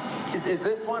 Is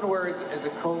this one where, as a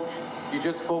coach, you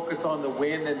just focus on the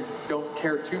win and don't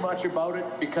care too much about it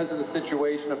because of the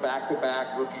situation of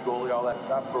back-to-back, rookie goalie, all that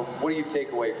stuff? Or what do you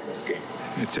take away from this game?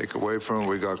 You take away from it,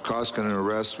 we got Koskinen a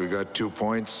rest, we got 2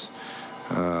 points.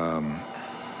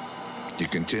 You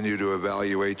continue to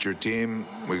evaluate your team.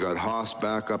 We got Haas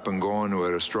back up and going, who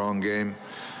had a strong game.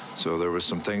 So there was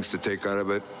some things to take out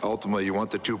of it. Ultimately, you want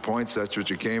the 2 points. That's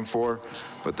what you came for.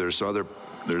 But there's other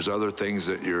things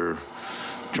that you're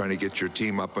trying to get your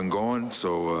team up and going.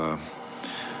 So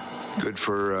good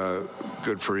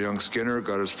for young Skinner.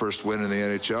 Got his first win in the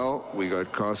NHL. We got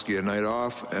Koski a night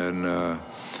off, and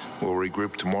we'll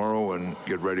regroup tomorrow and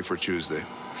get ready for Tuesday.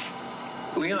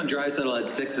 Leon Draisaitl had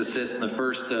 6 assists in the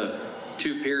first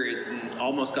 2 periods and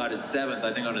almost got his 7th,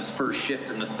 I think, on his first shift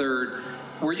in the third.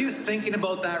 Were you thinking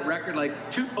about that record? Like,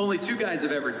 only 2 guys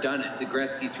have ever done it.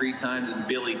 Gretzky 3 times and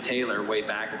Billy Taylor way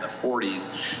back in the 40s.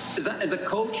 As a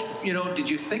coach, did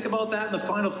you think about that in the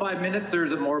final 5 minutes, or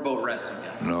is it more about resting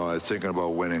guys? No, I was thinking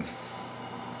about winning.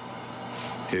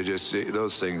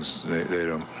 Those things, they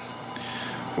don't.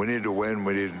 We need to win.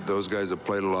 Those guys have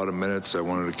played a lot of minutes. I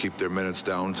wanted to keep their minutes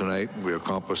down tonight. We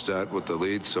accomplished that with the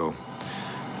lead, so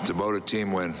it's about a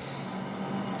team win.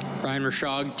 Ryan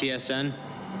Rishaug, TSN.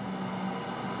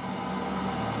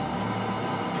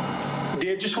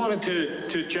 Dave, just wanted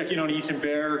to check in on Ethan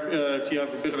Bear, if you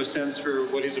have a bit of a sense for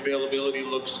what his availability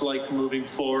looks like moving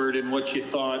forward and what you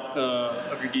thought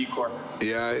of your D-corps.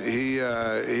 Yeah,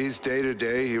 he's day to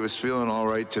day. He was feeling all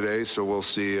right today, so we'll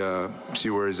see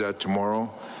where he's at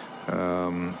tomorrow.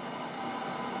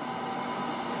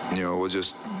 We'll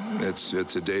just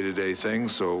it's a day-to-day thing,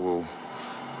 so we'll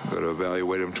got to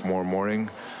evaluate him tomorrow morning.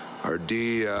 Our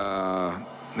D,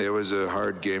 it was a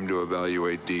hard game to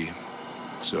evaluate D,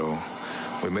 so.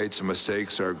 We made some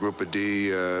mistakes. Our group of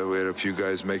D, we had a few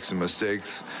guys make some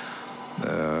mistakes.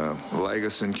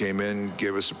 Lagesson came in,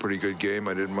 gave us a pretty good game.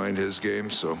 I didn't mind his game,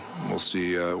 so we'll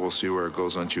see where it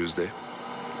goes on Tuesday.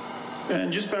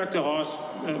 And just back to Haas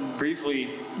briefly,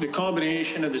 the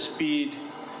combination of the speed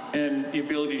and the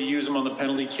ability to use him on the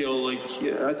penalty kill,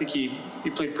 I think he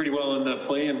played pretty well in the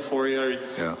play-in for you.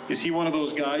 Yeah. Is he one of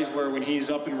those guys where when he's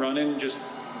up and running, just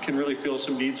can really fill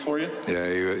some needs for you?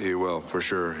 Yeah, he will, for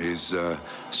sure. He's a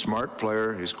smart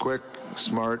player. He's quick,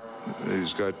 smart.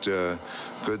 He's got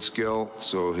good skill,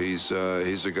 so he's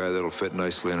a guy that'll fit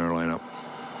nicely in our lineup.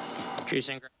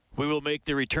 Jason. We will make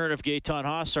the return of Gaetan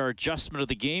Haas, our adjustment of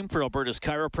the game for Alberta's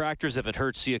chiropractors. If it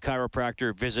hurts, see a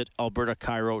chiropractor. Visit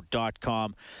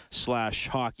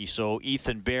albertachiro.com/hockey. So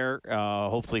Ethan Bear,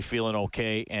 hopefully feeling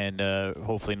okay, and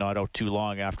hopefully not out too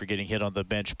long after getting hit on the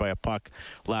bench by a puck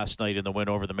last night in the win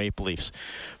over the Maple Leafs.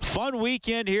 Fun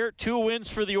weekend here. 2 wins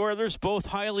for the Oilers, both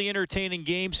highly entertaining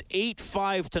games.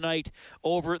 8-5 tonight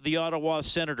over the Ottawa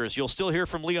Senators. You'll still hear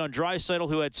from Leon Draisaitl,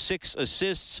 who had 6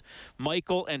 assists.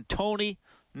 Michael and Tony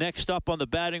next up on the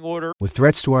batting order. With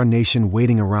threats to our nation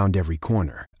waiting around every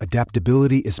corner,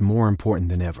 adaptability is more important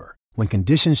than ever. When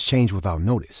conditions change without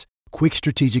notice, quick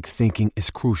strategic thinking is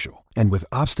crucial. And with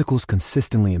obstacles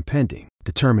consistently impending,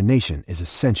 determination is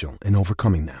essential in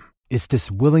overcoming them. It's this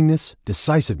willingness,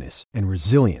 decisiveness, and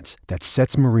resilience that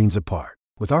sets Marines apart.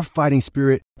 With our fighting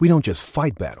spirit, we don't just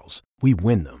fight battles, we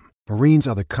win them. Marines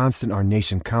are the constant our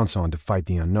nation counts on to fight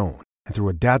the unknown. And through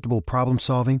adaptable problem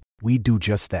solving, we do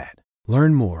just that.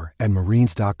 Learn more at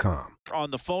marines.com.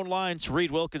 On the phone lines, Reed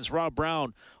Wilkins, Rob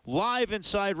Brown, live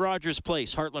inside Rogers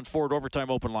Place, Heartland Ford Overtime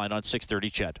Open Line on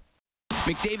 630 CHED.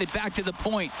 McDavid back to the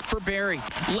point for Barrie.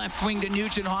 Left wing to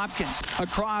Nugent Hopkins.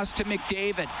 Across to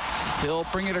McDavid. He'll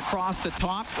bring it across the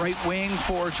top. Right wing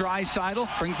for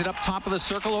Draisaitl. Brings it up top of the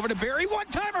circle over to Barrie.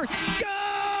 One-timer. Scores!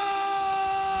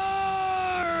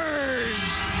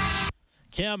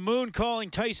 Cam Moon calling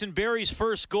Tyson Barrie's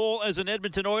first goal as an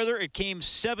Edmonton Oiler. It came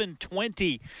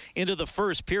 7:20 into the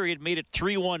first period, made it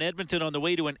 3-1 Edmonton on the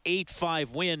way to an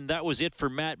 8-5 win. That was it for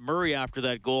Matt Murray after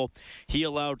that goal. He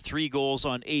allowed 3 goals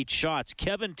on 8 shots.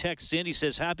 Kevin texts in. He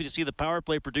says, happy to see the power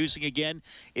play producing again.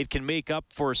 It can make up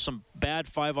for some bad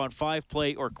 5-on-5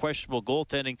 play or questionable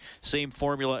goaltending. Same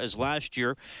formula as last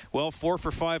year. Well, 4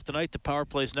 for 5 tonight. The power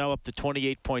play is now up to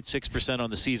 28.6% on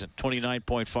the season.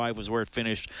 29.5 was where it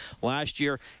finished last year.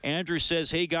 Andrew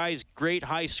says, hey guys, great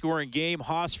high-scoring game.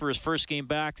 Haas, for his first game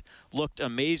back, looked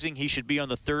amazing. He should be on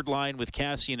the third line with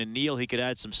Cassian and Neal. He could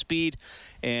add some speed.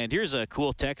 And here's a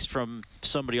cool text from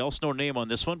somebody else, no name on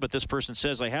this one, but this person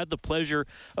says, I had the pleasure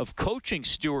of coaching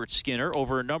Stuart Skinner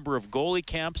over a number of goalie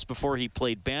camps before he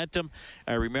played Bantam.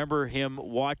 I remember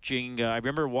watching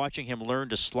him learn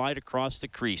to slide across the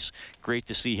crease. Great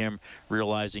to see him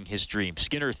realizing his dream.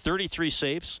 Skinner, 33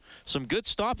 saves, some good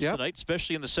stops tonight,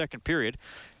 especially in the second period,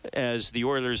 as the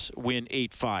Oilers win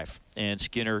 8-5. And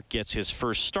Skinner gets his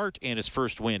first start and his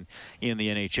first win in the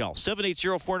NHL.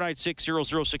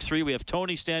 780-496-0063. We have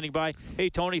Tony standing by. Hey,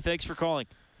 Tony, thanks for calling.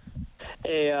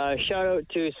 Hey, shout out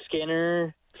to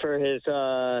Skinner for his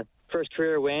first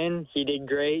career win. He did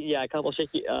great. Yeah, it's always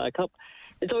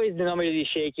the number to be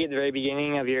shaky at the very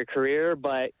beginning of your career,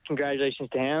 but congratulations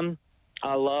to him.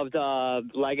 I loved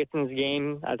Lagesson's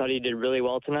game. I thought he did really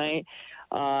well tonight.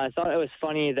 I thought it was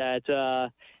funny that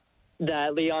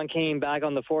that Leon came back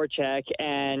on the forecheck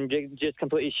and just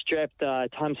completely stripped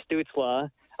Tom Stützle.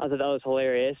 I thought that was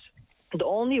hilarious. The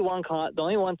only one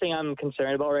thing I'm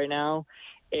concerned about right now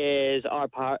is our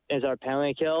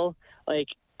penalty kill. Like,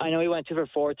 I know we went 2 for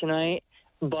 4 tonight,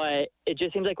 but it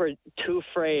just seems like we're too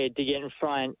afraid to get in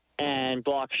front and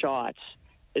block shots.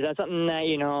 Is that something that,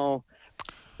 you know,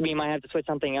 we might have to switch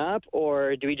something up,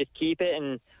 or do we just keep it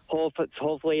and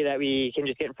hopefully that we can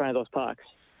just get in front of those pucks?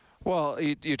 Well,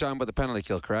 you're talking about the penalty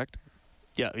kill, correct?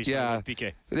 Yeah,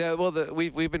 PK. Yeah, well,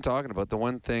 we've been talking about the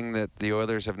one thing that the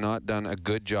Oilers have not done a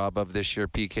good job of this year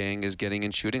PKing is getting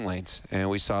in shooting lanes, and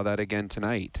we saw that again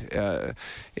tonight.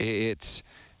 It's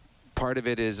part of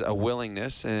it is a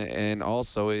willingness, and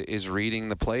also is reading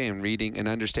the play and reading and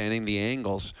understanding the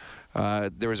angles.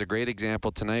 There was a great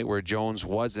example tonight where Jones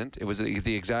wasn't. It was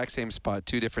the exact same spot,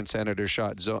 2 different Senators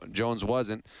shot. Jones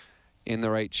wasn't in the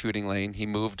right shooting lane. He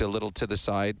moved a little to the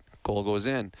side. Goal goes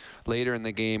in. Later in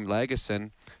the game, Lagesson,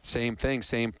 same thing,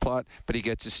 same plot, but he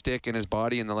gets his stick and his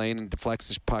body in the lane and deflects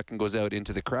his puck and goes out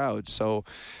into the crowd. So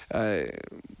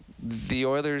the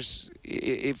Oilers,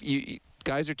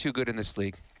 guys are too good in this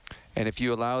league. And if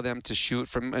you allow them to shoot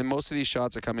from, and most of these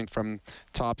shots are coming from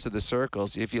tops of the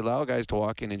circles, if you allow guys to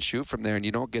walk in and shoot from there and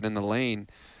you don't get in the lane,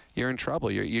 you're in trouble.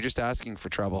 You're just asking for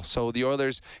trouble. So the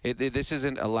Oilers, this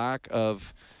isn't a lack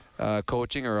of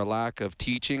coaching or a lack of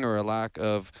teaching or a lack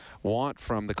of want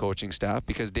from the coaching staff,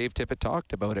 because Dave Tippett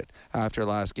talked about it after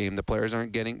last game. The players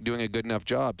aren't doing a good enough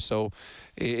job. So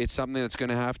it's something that's going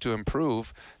to have to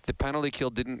improve. The penalty kill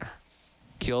didn't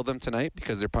kill them tonight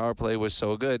because their power play was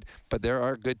so good, but there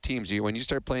are good teams. When you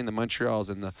start playing the Montreals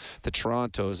and the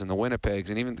Torontos and the Winnipegs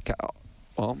and even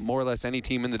more or less any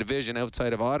team in the division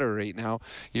outside of Ottawa right now,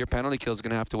 your penalty kill is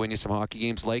going to have to win you some hockey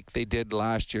games like they did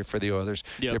last year for the Oilers.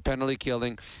 Yep. Your penalty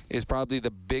killing is probably the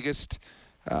biggest,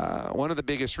 one of the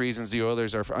biggest reasons the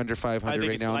Oilers are under 500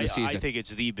 right now in the season. I think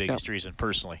it's the biggest reason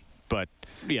personally, but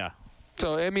yeah.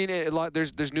 So, I mean,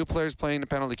 there's new players playing the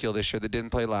penalty kill this year that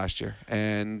didn't play last year,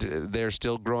 and they're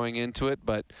still growing into it.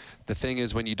 But the thing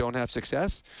is, when you don't have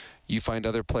success, you find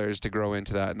other players to grow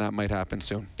into that, and that might happen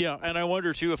soon. Yeah, and I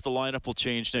wonder, too, if the lineup will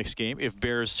change next game. If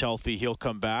Bear's healthy, he'll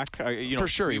come back. For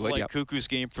sure he would, like Cuckoo's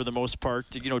game for the most part.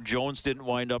 Jones didn't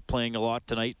wind up playing a lot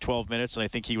tonight, 12 minutes, and I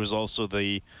think he was also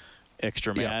the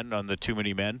extra man on the too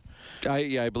many men.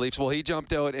 I believe so. Well, he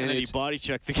jumped out and then he body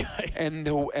checked the guy. And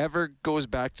whoever goes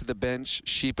back to the bench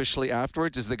sheepishly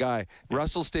afterwards is the guy.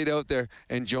 Russell stayed out there,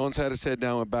 and Jones had his head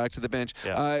down, went back to the bench.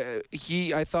 Yeah.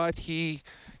 I thought he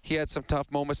had some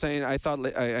tough moments.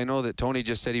 I know that Tony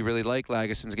just said he really liked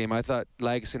Lagesson's game. I thought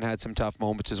Lagesson had some tough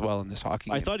moments as well in this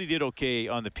hockey game. I thought he did okay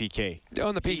on the PK.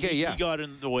 On the PK, yes. He got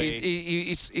in the way.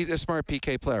 He's a smart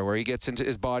PK player where he gets into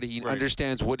his body. He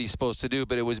understands what he's supposed to do,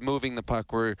 but it was moving the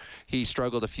puck where he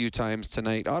struggled a few times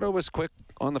tonight. Ottawa was quick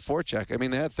on the forecheck. I mean,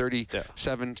 they had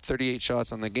 38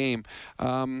 shots on the game.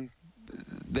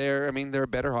 They're a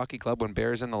better hockey club when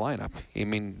Bear's in the lineup. I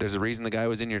mean, there's a reason the guy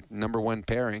was in your number 1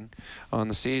 pairing on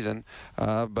the season,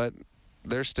 but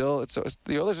they're still.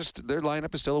 The Oilers, their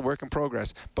lineup is still a work in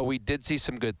progress. But we did see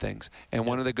some good things, and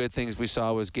one of the good things we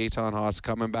saw was Gaetan Haas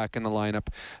coming back in the lineup.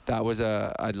 That was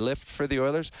a lift for the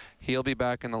Oilers. He'll be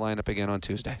back in the lineup again on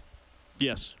Tuesday.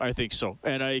 Yes, I think so,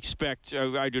 and I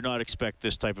do not expect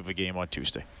this type of a game on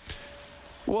Tuesday.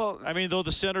 Well, I mean, though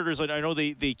the Senators, I know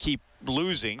they keep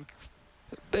losing.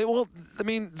 I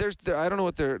don't know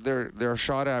what their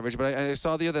shot average, but I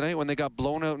saw the other night when they got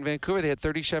blown out in Vancouver, they had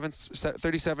 37 shots in that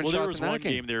game. Well, there was one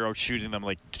game they were out shooting them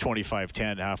like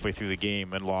 25-10 halfway through the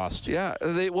game and lost. Yeah,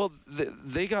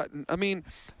 they got. I mean,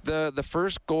 the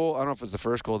first goal. I don't know if it was the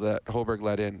first goal that Hoberg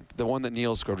let in. The one that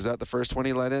Neal scored, was that the first one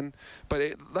he let in? But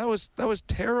that was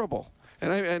terrible.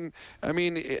 And I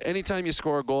mean, anytime you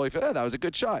score a goal, you feel, that was a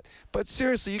good shot. But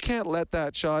seriously, you can't let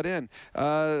that shot in.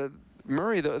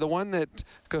 Murray, the one that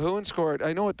Cahoon scored,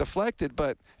 I know it deflected,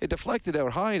 but it deflected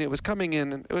out high and it was coming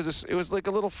in. And it was like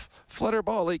a little flutter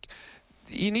ball. Like,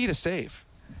 you need a save.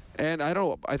 And I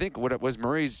think what it was,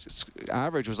 Murray's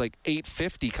average was like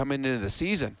 .850 coming into the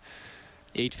season.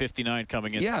 .859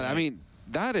 coming in. Yeah, I mean,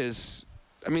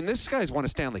 this guy's won a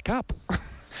Stanley Cup.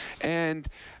 And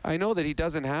I know that he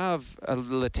doesn't have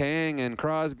Letang and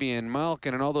Crosby and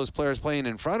Malkin and all those players playing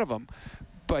in front of him,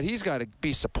 but he's got to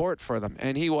be support for them,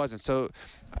 and he wasn't. So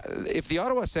if the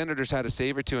Ottawa Senators had a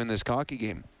save or two in this hockey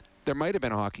game, there might have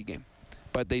been a hockey game,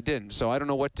 but they didn't. So I don't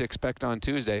know what to expect on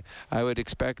Tuesday. I would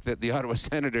expect that the Ottawa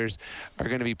Senators are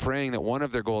going to be praying that one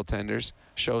of their goaltenders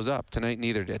shows up. Tonight,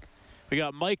 neither did. We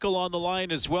got Michael on the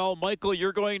line as well. Michael,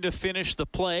 you're going to finish the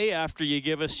play after you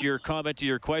give us your comment to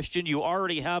your question. You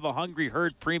already have a Hungry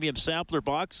Herd premium sampler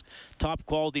box. Top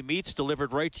quality meats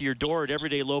delivered right to your door at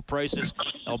everyday low prices.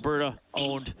 Alberta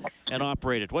owned and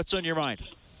operated. What's on your mind?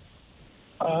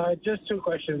 Just two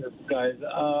questions, guys.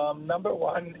 Number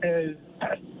one is,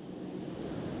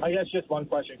 I guess just one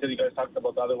question because you guys talked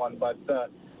about the other one, but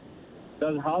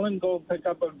does Holland go pick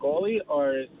up a goalie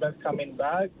or is Smith coming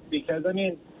back? Because, I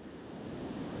mean,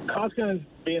 Koskinen's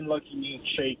been looking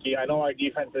shaky. I know our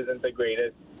defense isn't the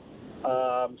greatest.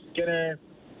 Skinner,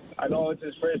 I know it's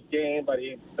his first game, but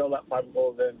he still let 5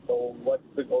 goals in. So what's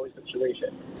the goalie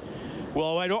situation?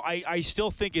 Well, I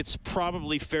still think it's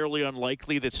probably fairly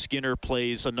unlikely that Skinner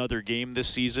plays another game this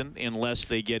season unless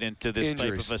they get into this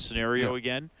type of a scenario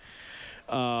again.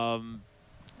 I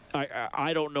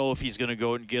don't know if he's going to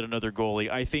go and get another goalie.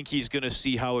 I think he's going to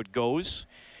see how it goes.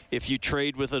 If you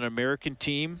trade with an American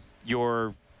team,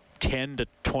 you're 10 to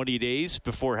 20 days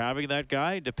before having that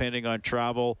guy, depending on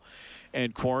travel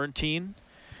and quarantine.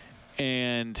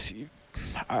 And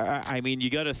I mean, you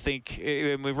got to think.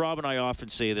 I mean, Rob and I often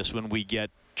say this when we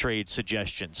get trade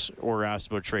suggestions or asked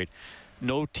about trade.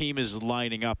 No team is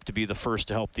lining up to be the first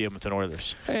to help the Edmonton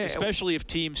Oilers, especially if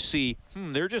teams see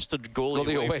they're just a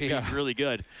goalie away from being really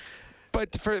good.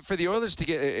 But for the Oilers to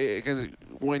get, because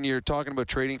when you're talking about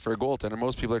trading for a goaltender,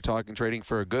 most people are talking trading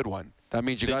for a good one. That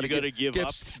means you got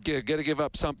to give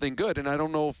up something good. And I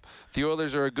don't know if the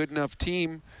Oilers are a good enough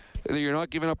team that you're not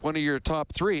giving up one of your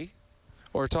top 3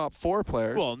 or top 4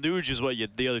 players. Well, Nuge is what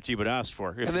the other team would ask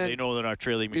for if they know they're not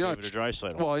trading McDavid or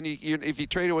Draisaitl. Well, and if you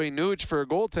trade away Nuge for a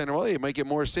goaltender, well, you might get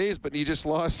more saves, but you just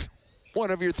lost one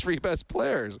of your 3 best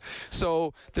players.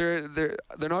 So they're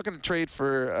not going to trade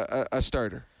for a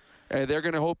starter. They're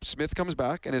going to hope Smith comes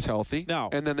back and is healthy,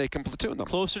 and then they can platoon them.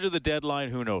 Closer to the deadline,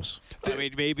 who knows? I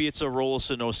mean, maybe it's a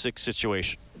Rolison 06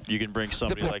 situation. You can bring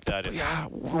somebody like that in. Yeah.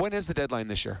 When is the deadline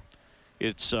this year?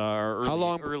 It's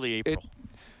early April.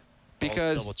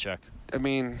 Because I'll double check. I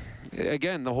mean,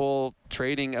 again, the whole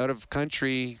trading out of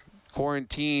country,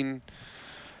 quarantine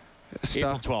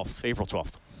stuff. April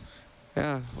 12th.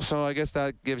 Yeah. So I guess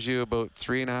that gives you about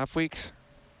 3.5 weeks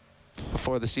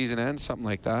before the season ends, something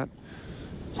like that.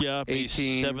 Yeah, May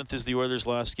 7th is the Oilers'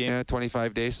 last game. Yeah,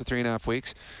 25 days to 3.5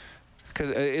 weeks.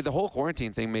 Because the whole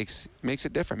quarantine thing makes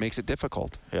it different, makes it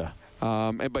difficult. Yeah.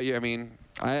 But yeah, I mean,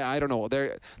 I don't know.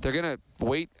 They're gonna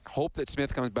wait, hope that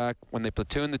Smith comes back when they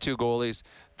platoon the 2 goalies,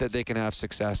 that they can have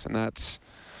success, and that's.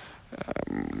 I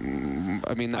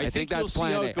think that's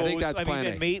plan A. I think that's plan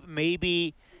A.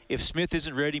 Maybe if Smith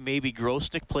isn't ready, maybe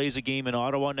Grosnick plays a game in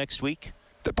Ottawa next week.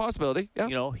 The possibility, yeah.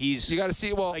 You know, you got to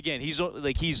see. Well, again, he's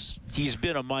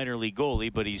been a minor league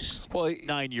goalie, but he's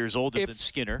 9 years older than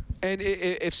Skinner. And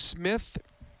if Smith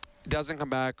doesn't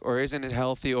come back or isn't as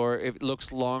healthy or if it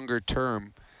looks longer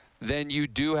term, then you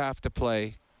do have to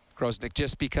play Grosnick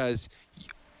just because,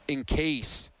 in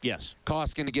case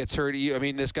Koskinen gets hurt. I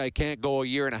mean, this guy can't go 1.5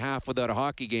 years without a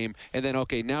hockey game, and then,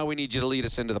 okay, now we need you to lead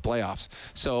us into the playoffs.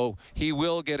 So he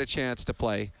will get a chance to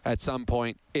play at some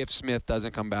point if Smith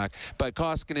doesn't come back. But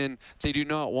Koskinen, they do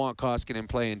not want Koskinen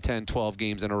playing 10, 12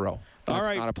 games in a row.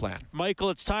 That's not a plan. Michael,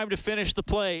 it's time to finish the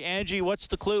play. Angie, what's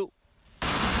the clue?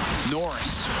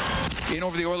 Norris in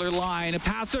over the Oiler line. A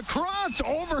pass across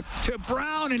over to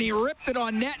Brown, and he ripped it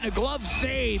on net, and a glove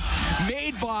save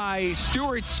made by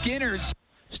Stuart Skinner.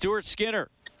 Stuart Skinner.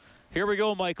 Here we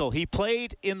go, Michael. He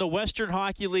played in the Western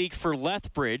Hockey League for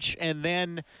Lethbridge, and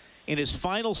then in his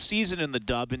final season in the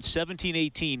Dub in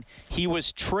 17-18, he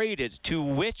was traded to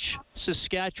which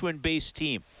Saskatchewan-based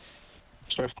team?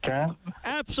 Swift Current.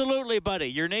 Absolutely, buddy.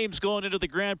 Your name's going into the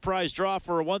grand prize draw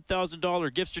for a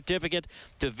 $1,000 gift certificate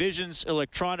to Visions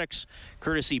Electronics,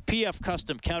 courtesy PF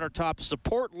Custom Countertops.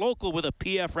 Support local with a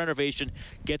PF renovation.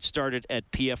 Get started at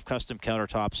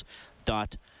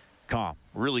pfcustomcountertops.com.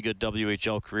 Really good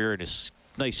WHL career and a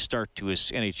nice start to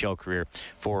his NHL career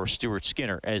for Stuart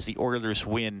Skinner as the Oilers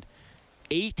win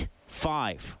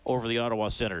 8-5 over the Ottawa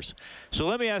Senators. So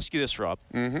let me ask you this, Rob.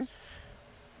 Mm-hmm.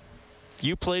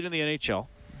 You played in the NHL.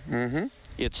 Mm-hmm.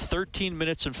 It's 13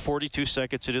 minutes and 42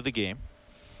 seconds into the game,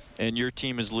 and your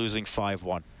team is losing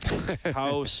 5-1.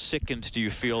 How sickened do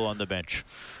you feel on the bench?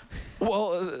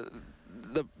 Well,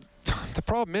 the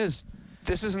problem is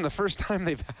this isn't the first time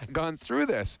they've gone through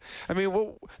this. I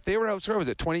mean, they were outscored, was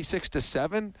it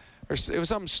 26-7? Or it was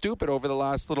something stupid over the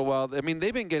last little while. I mean,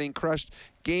 they've been getting crushed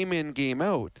game in, game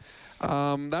out.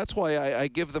 That's why I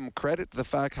give them credit to the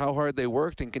fact how hard they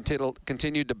worked and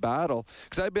continued to battle.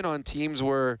 Because I've been on teams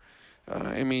where, a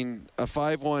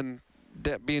 5-1,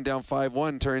 being down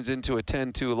 5-1 turns into a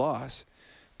 10-2 loss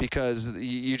because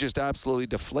you just absolutely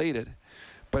deflated.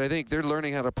 But I think they're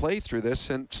learning how to play through this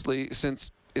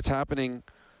since it's happening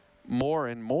more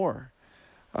and more.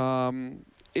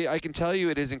 I can tell you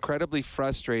it is incredibly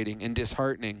frustrating and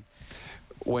disheartening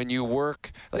when you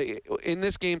work. Like in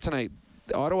this game tonight,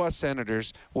 the Ottawa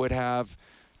Senators would have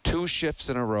 2 shifts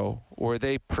in a row where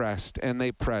they pressed and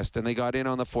they got in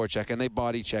on the forecheck and they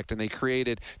body checked and they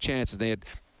created chances. They had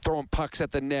throwing pucks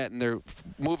at the net and they're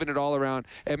moving it all around.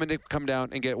 Edmonton come down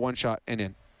and get 1 shot and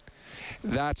in.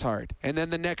 That's hard. And then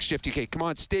the next shift, okay, come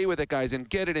on, stay with it, guys, and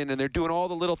get it in. And they're doing all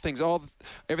the little things,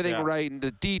 everything right, and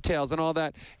the details and all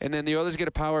that. And then the others get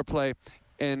a power play,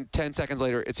 and 10 seconds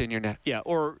later, it's in your net. Yeah,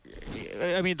 or,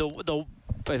 I mean,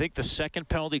 I think the second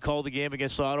penalty call of the game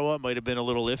against Ottawa might have been a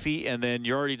little iffy, and then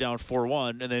you're already down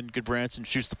 4-1, and then Goodbranson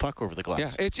shoots the puck over the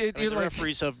glass. Yeah, the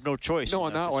referees have no choice. No,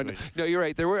 on that one. No, you're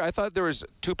right. I thought there was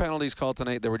 2 penalties called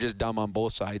tonight that were just dumb on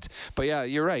both sides. But yeah,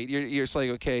 you're right. You're just like,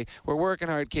 okay, we're working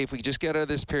hard, okay, if we just get out of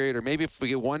this period, or maybe if we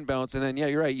get 1 bounce, and then, yeah,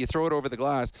 you're right, you throw it over the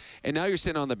glass, and now you're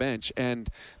sitting on the bench,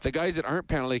 and the guys that aren't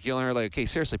penalty killing are like, okay,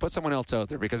 seriously, put someone else out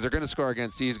there, because they're going to score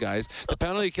against these guys. The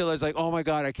penalty killer is like, oh my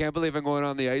God, I can't believe I'm going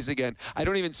on the ice again. I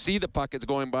don't even see the puck. It's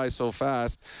going by so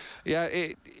fast. Yeah,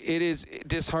 it is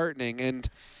disheartening. And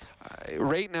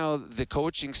right now, the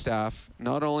coaching staff,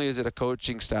 not only is it a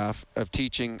coaching staff of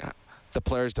teaching the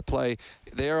players to play,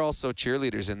 they are also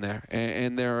cheerleaders in there,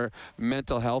 and they're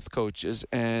mental health coaches,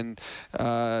 and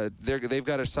they've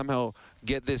got to somehow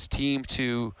get this team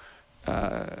to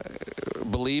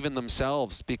believe in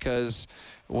themselves, because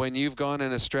when you've gone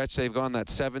in a stretch, they've gone that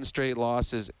 7 straight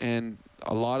losses, and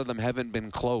a lot of them haven't been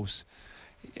close.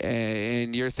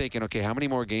 And you're thinking, okay, how many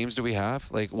more games do we have?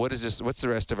 Like, what is this? What's the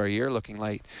rest of our year looking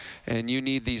like? And you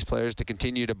need these players to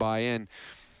continue to buy in.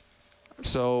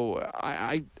 So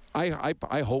I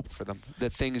hope for them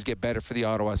that things get better for the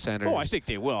Ottawa Senators. Oh, I think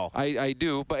they will. I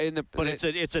do, but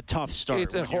it's a tough start.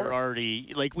 It's you're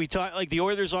already like the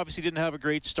Oilers obviously didn't have a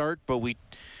great start, but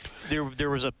there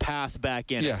was a path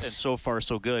back in it, and so far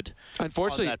so good.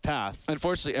 Unfortunately, on that path.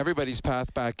 Unfortunately, everybody's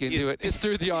path back into it is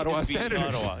through the Ottawa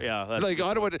Senators. Ottawa. Yeah, that's like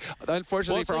Ottawa.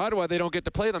 Unfortunately for Ottawa, they don't get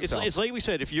to play themselves. It's like we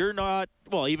said, if you're not,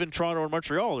 well, even Toronto and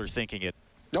Montreal are thinking it.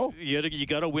 No, you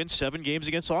got to win 7 games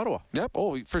against Ottawa. Yep.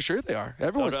 Oh, for sure they are.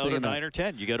 Everyone's out of 9 or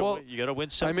 10. You got to win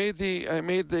 7. I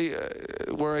made the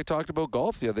where I talked about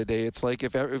golf the other day. It's like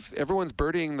if everyone's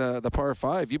birdieing the par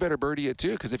 5, you better birdie it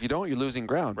too, because if you don't, you're losing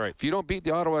ground. Right. If you don't beat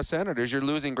the Ottawa Senators, you're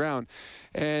losing ground,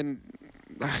 and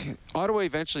Ottawa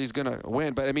eventually is going to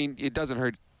win. But I mean, it doesn't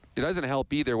hurt. It doesn't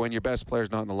help either when your best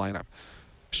player's not in the lineup.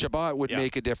 Shabbat would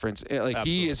make a difference. Like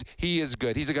he is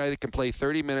good. He's a guy that can play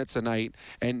 30 minutes a night,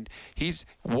 and he's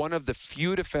one of the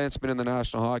few defensemen in the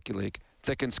National Hockey League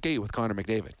that can skate with Connor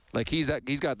McDavid. Like he's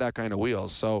got that kind of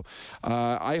wheels. So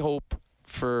I hope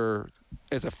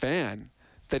as a fan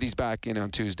that he's back in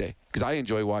on Tuesday, because I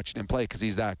enjoy watching him play because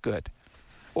he's that good.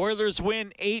 Oilers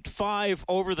win 8-5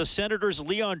 over the Senators.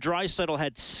 Leon Draisaitl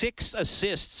had 6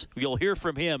 assists. You'll hear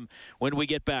from him when we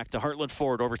get back to Heartland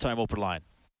Ford Overtime Open Line.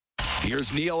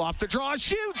 Here's Neal off the draw,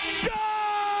 shoots, scores!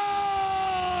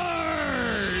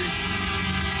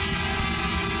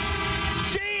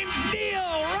 James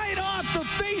Neal right off the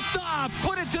face-off,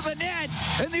 put it to the net,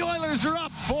 and the Oilers are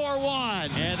up 4-1.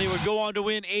 And they would go on to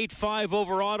win 8-5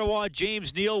 over Ottawa.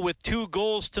 James Neal with 2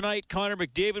 goals tonight. Connor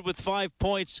McDavid with 5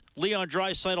 points. Leon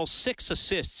Draisaitl 6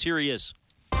 assists. Here he is.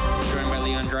 Joined by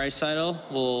Leon Draisaitl.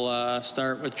 We'll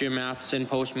start with Jim Matheson,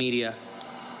 Post Media.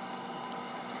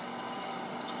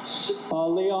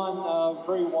 Leon,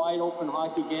 very wide open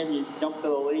hockey game. You jumped to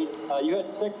the lead. You had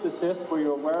 6 assists. Were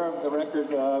you aware of the record,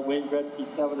 Wayne Gretzky,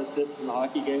 7 assists in the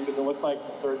hockey game? Because it looked like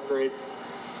the third period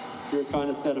you were trying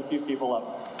to set a few people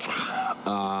up.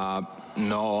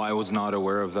 No, I was not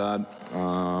aware of that.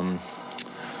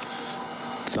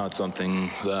 It's not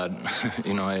something that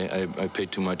I pay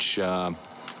too much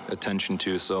attention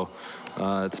to. So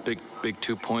it's big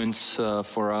 2 points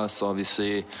for us.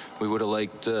 Obviously, we would have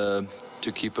liked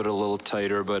to keep it a little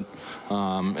tighter, but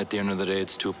at the end of the day,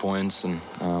 it's 2 points, and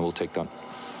we'll take that.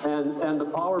 And the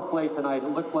power play tonight, it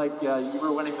looked like you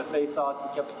were winning the face-offs, you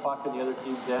kept the puck in the other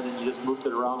team's end, and you just moved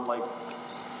it around like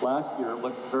last year. It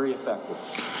looked very effective.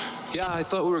 Yeah, I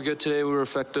thought we were good today. We were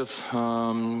effective.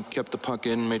 Kept the puck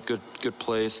in, made good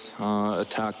plays,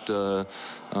 attacked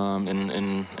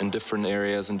in different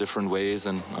areas in different ways,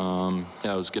 and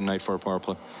it was a good night for our power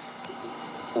play.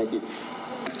 Thank you.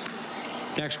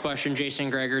 Next question, Jason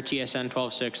Gregor, TSN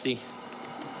 1260.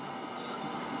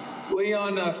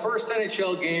 Leon, first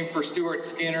NHL game for Stuart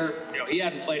Skinner. He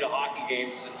hadn't played a hockey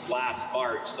game since last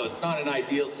March, so it's not an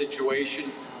ideal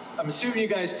situation. I'm assuming you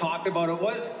guys talked about it.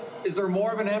 is there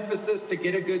more of an emphasis to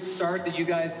get a good start that you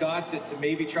guys got to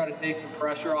maybe try to take some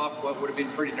pressure off what would have been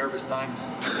a pretty nervous time?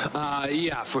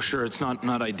 Yeah, for sure. It's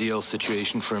not ideal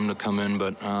situation for him to come in,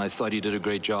 but I thought he did a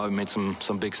great job. He made some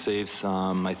big saves.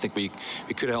 I think we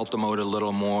could have helped him out a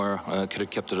little more. Could have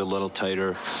kept it a little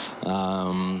tighter.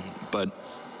 But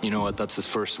you know what? That's his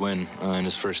first win in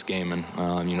his first game,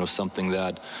 and you know, something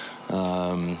that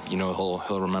you know,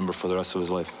 he'll remember for the rest of his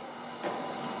life.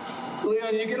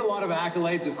 Leon, you get a lot of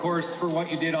accolades, of course, for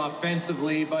what you did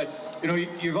offensively, but you know,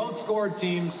 you've outscored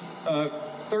teams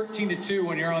 13-2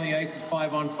 when you're on the ice at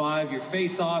 5-on-5. Your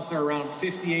face-offs are around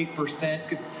 58%.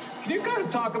 Can you kind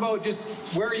of talk about just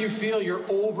where you feel your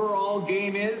overall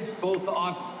game is, both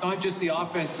not just the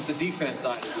offense, but the defense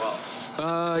side as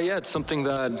well? Yeah, it's something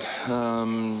that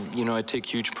you know, I take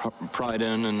huge pride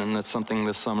in, and that's something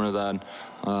this summer that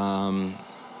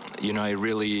you know, I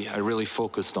really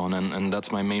focused on, and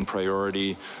that's my main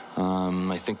priority.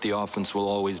 I think the offense will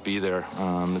always be there.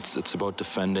 It's about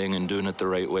defending and doing it the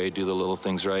right way, do the little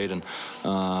things right, and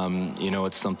you know,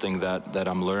 it's something that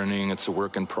I'm learning. It's a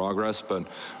work in progress, but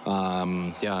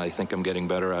yeah, I think I'm getting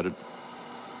better at it.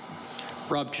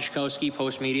 Rob Chiszkowski,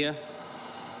 Post Media.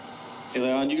 Hey,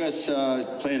 Leon, you guys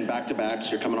playing back-to-backs.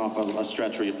 You're coming off a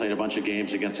stretch where you played a bunch of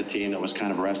games against a team that was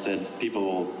kind of rested.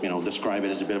 People, you know, describe it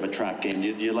as a bit of a trap game.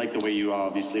 You like the way you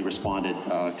obviously responded,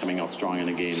 coming out strong in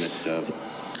a game that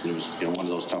it was, you know, one of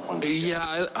those tough ones.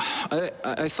 Yeah,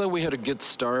 I thought we had a good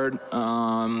start.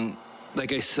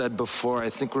 Like I said before, I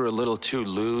think we're a little too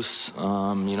loose. You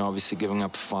know, obviously giving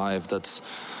up 5, that's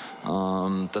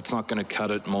not going to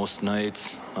cut it most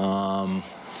nights.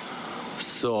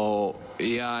 So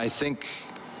yeah, I think,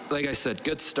 like I said,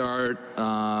 good start,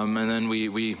 and then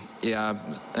we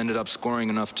ended up scoring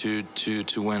enough to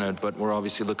win it. But we're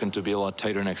obviously looking to be a lot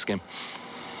tighter next game.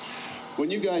 When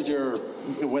you guys are,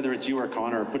 whether it's you or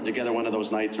Connor, putting together one of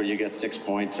those nights where you get 6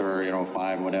 points or, you know,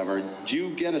 5, whatever, do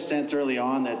you get a sense early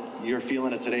on that you're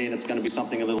feeling it today and it's going to be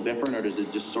something a little different, or does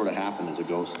it just sort of happen as it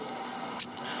goes?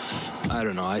 I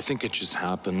don't know. I think it just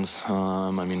happens.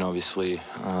 I mean, obviously.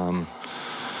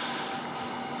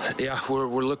 Yeah,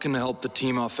 we're looking to help the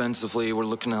team offensively. We're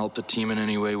looking to help the team in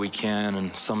any way we can.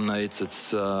 And some nights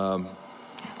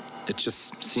it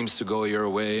just seems to go your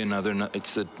way, and other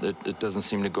nights it doesn't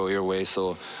seem to go your way.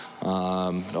 So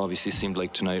it obviously seemed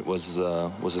like tonight was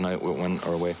a night where it went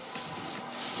our way.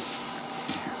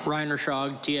 Ryan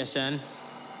Rishaug, TSN.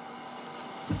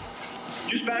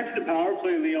 Just back to the power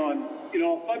play, Leon. You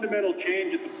know, fundamental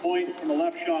change at the point from a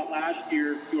left shot last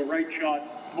year to a right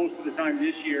shot most of the time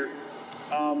this year.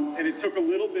 And it took a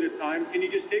little bit of time. Can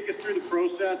you just take us through the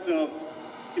process of,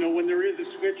 you know, when there is a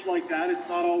switch like that, it's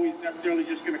not always necessarily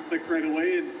just going to click right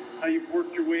away, and how you've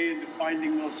worked your way into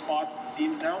finding those spots with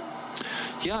teams now?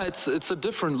 Yeah, it's a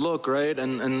different look, right?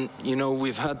 And you know,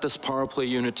 we've had this power play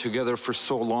unit together for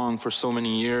so long, for so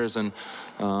many years, and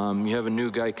you have a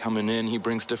new guy coming in. He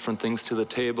brings different things to the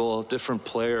table, different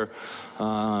player.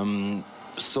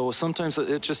 So sometimes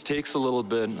it just takes a little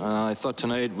bit. I thought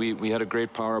tonight we had a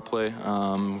great power play,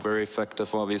 very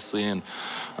effective, obviously, and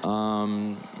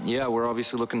yeah, we're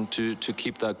obviously looking to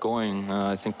keep that going.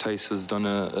 I think Tice has done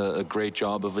a great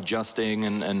job of adjusting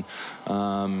and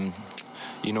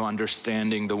you know,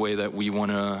 understanding the way that we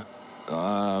want to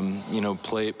you know,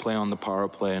 play on the power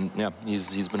play, and yeah,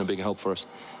 he's been a big help for us.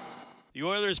 The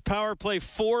Oilers' power play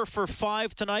 4 for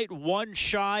 5 tonight, 1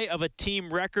 shy of a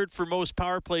team record for most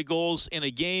power play goals in a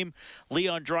game.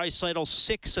 Leon Draisaitl,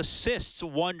 6 assists,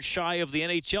 1 shy of the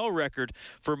NHL record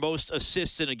for most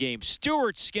assists in a game.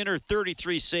 Stuart Skinner,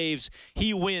 33 saves.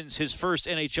 He wins his first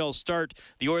NHL start.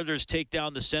 The Oilers take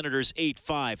down the Senators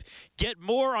 8-5. Get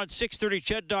more on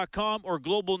 630ched.com or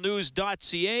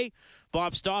globalnews.ca.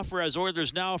 Bob Stauffer has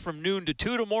Oilers Now from noon to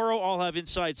 2 tomorrow. I'll have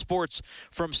Inside Sports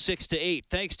from 6 to 8.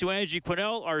 Thanks to Angie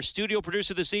Quinnell, our studio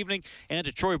producer this evening, and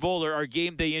to Troy Bowler, our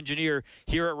game day engineer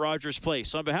here at Rogers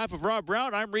Place. On behalf of Rob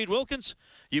Brown, I'm Reed Wilkins.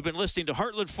 You've been listening to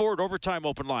Heartland Ford Overtime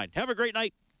Open Line. Have a great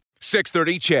night.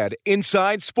 630 CHED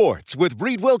Inside Sports with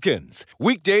Reed Wilkins.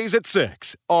 Weekdays at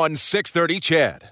 6 on 630 CHED.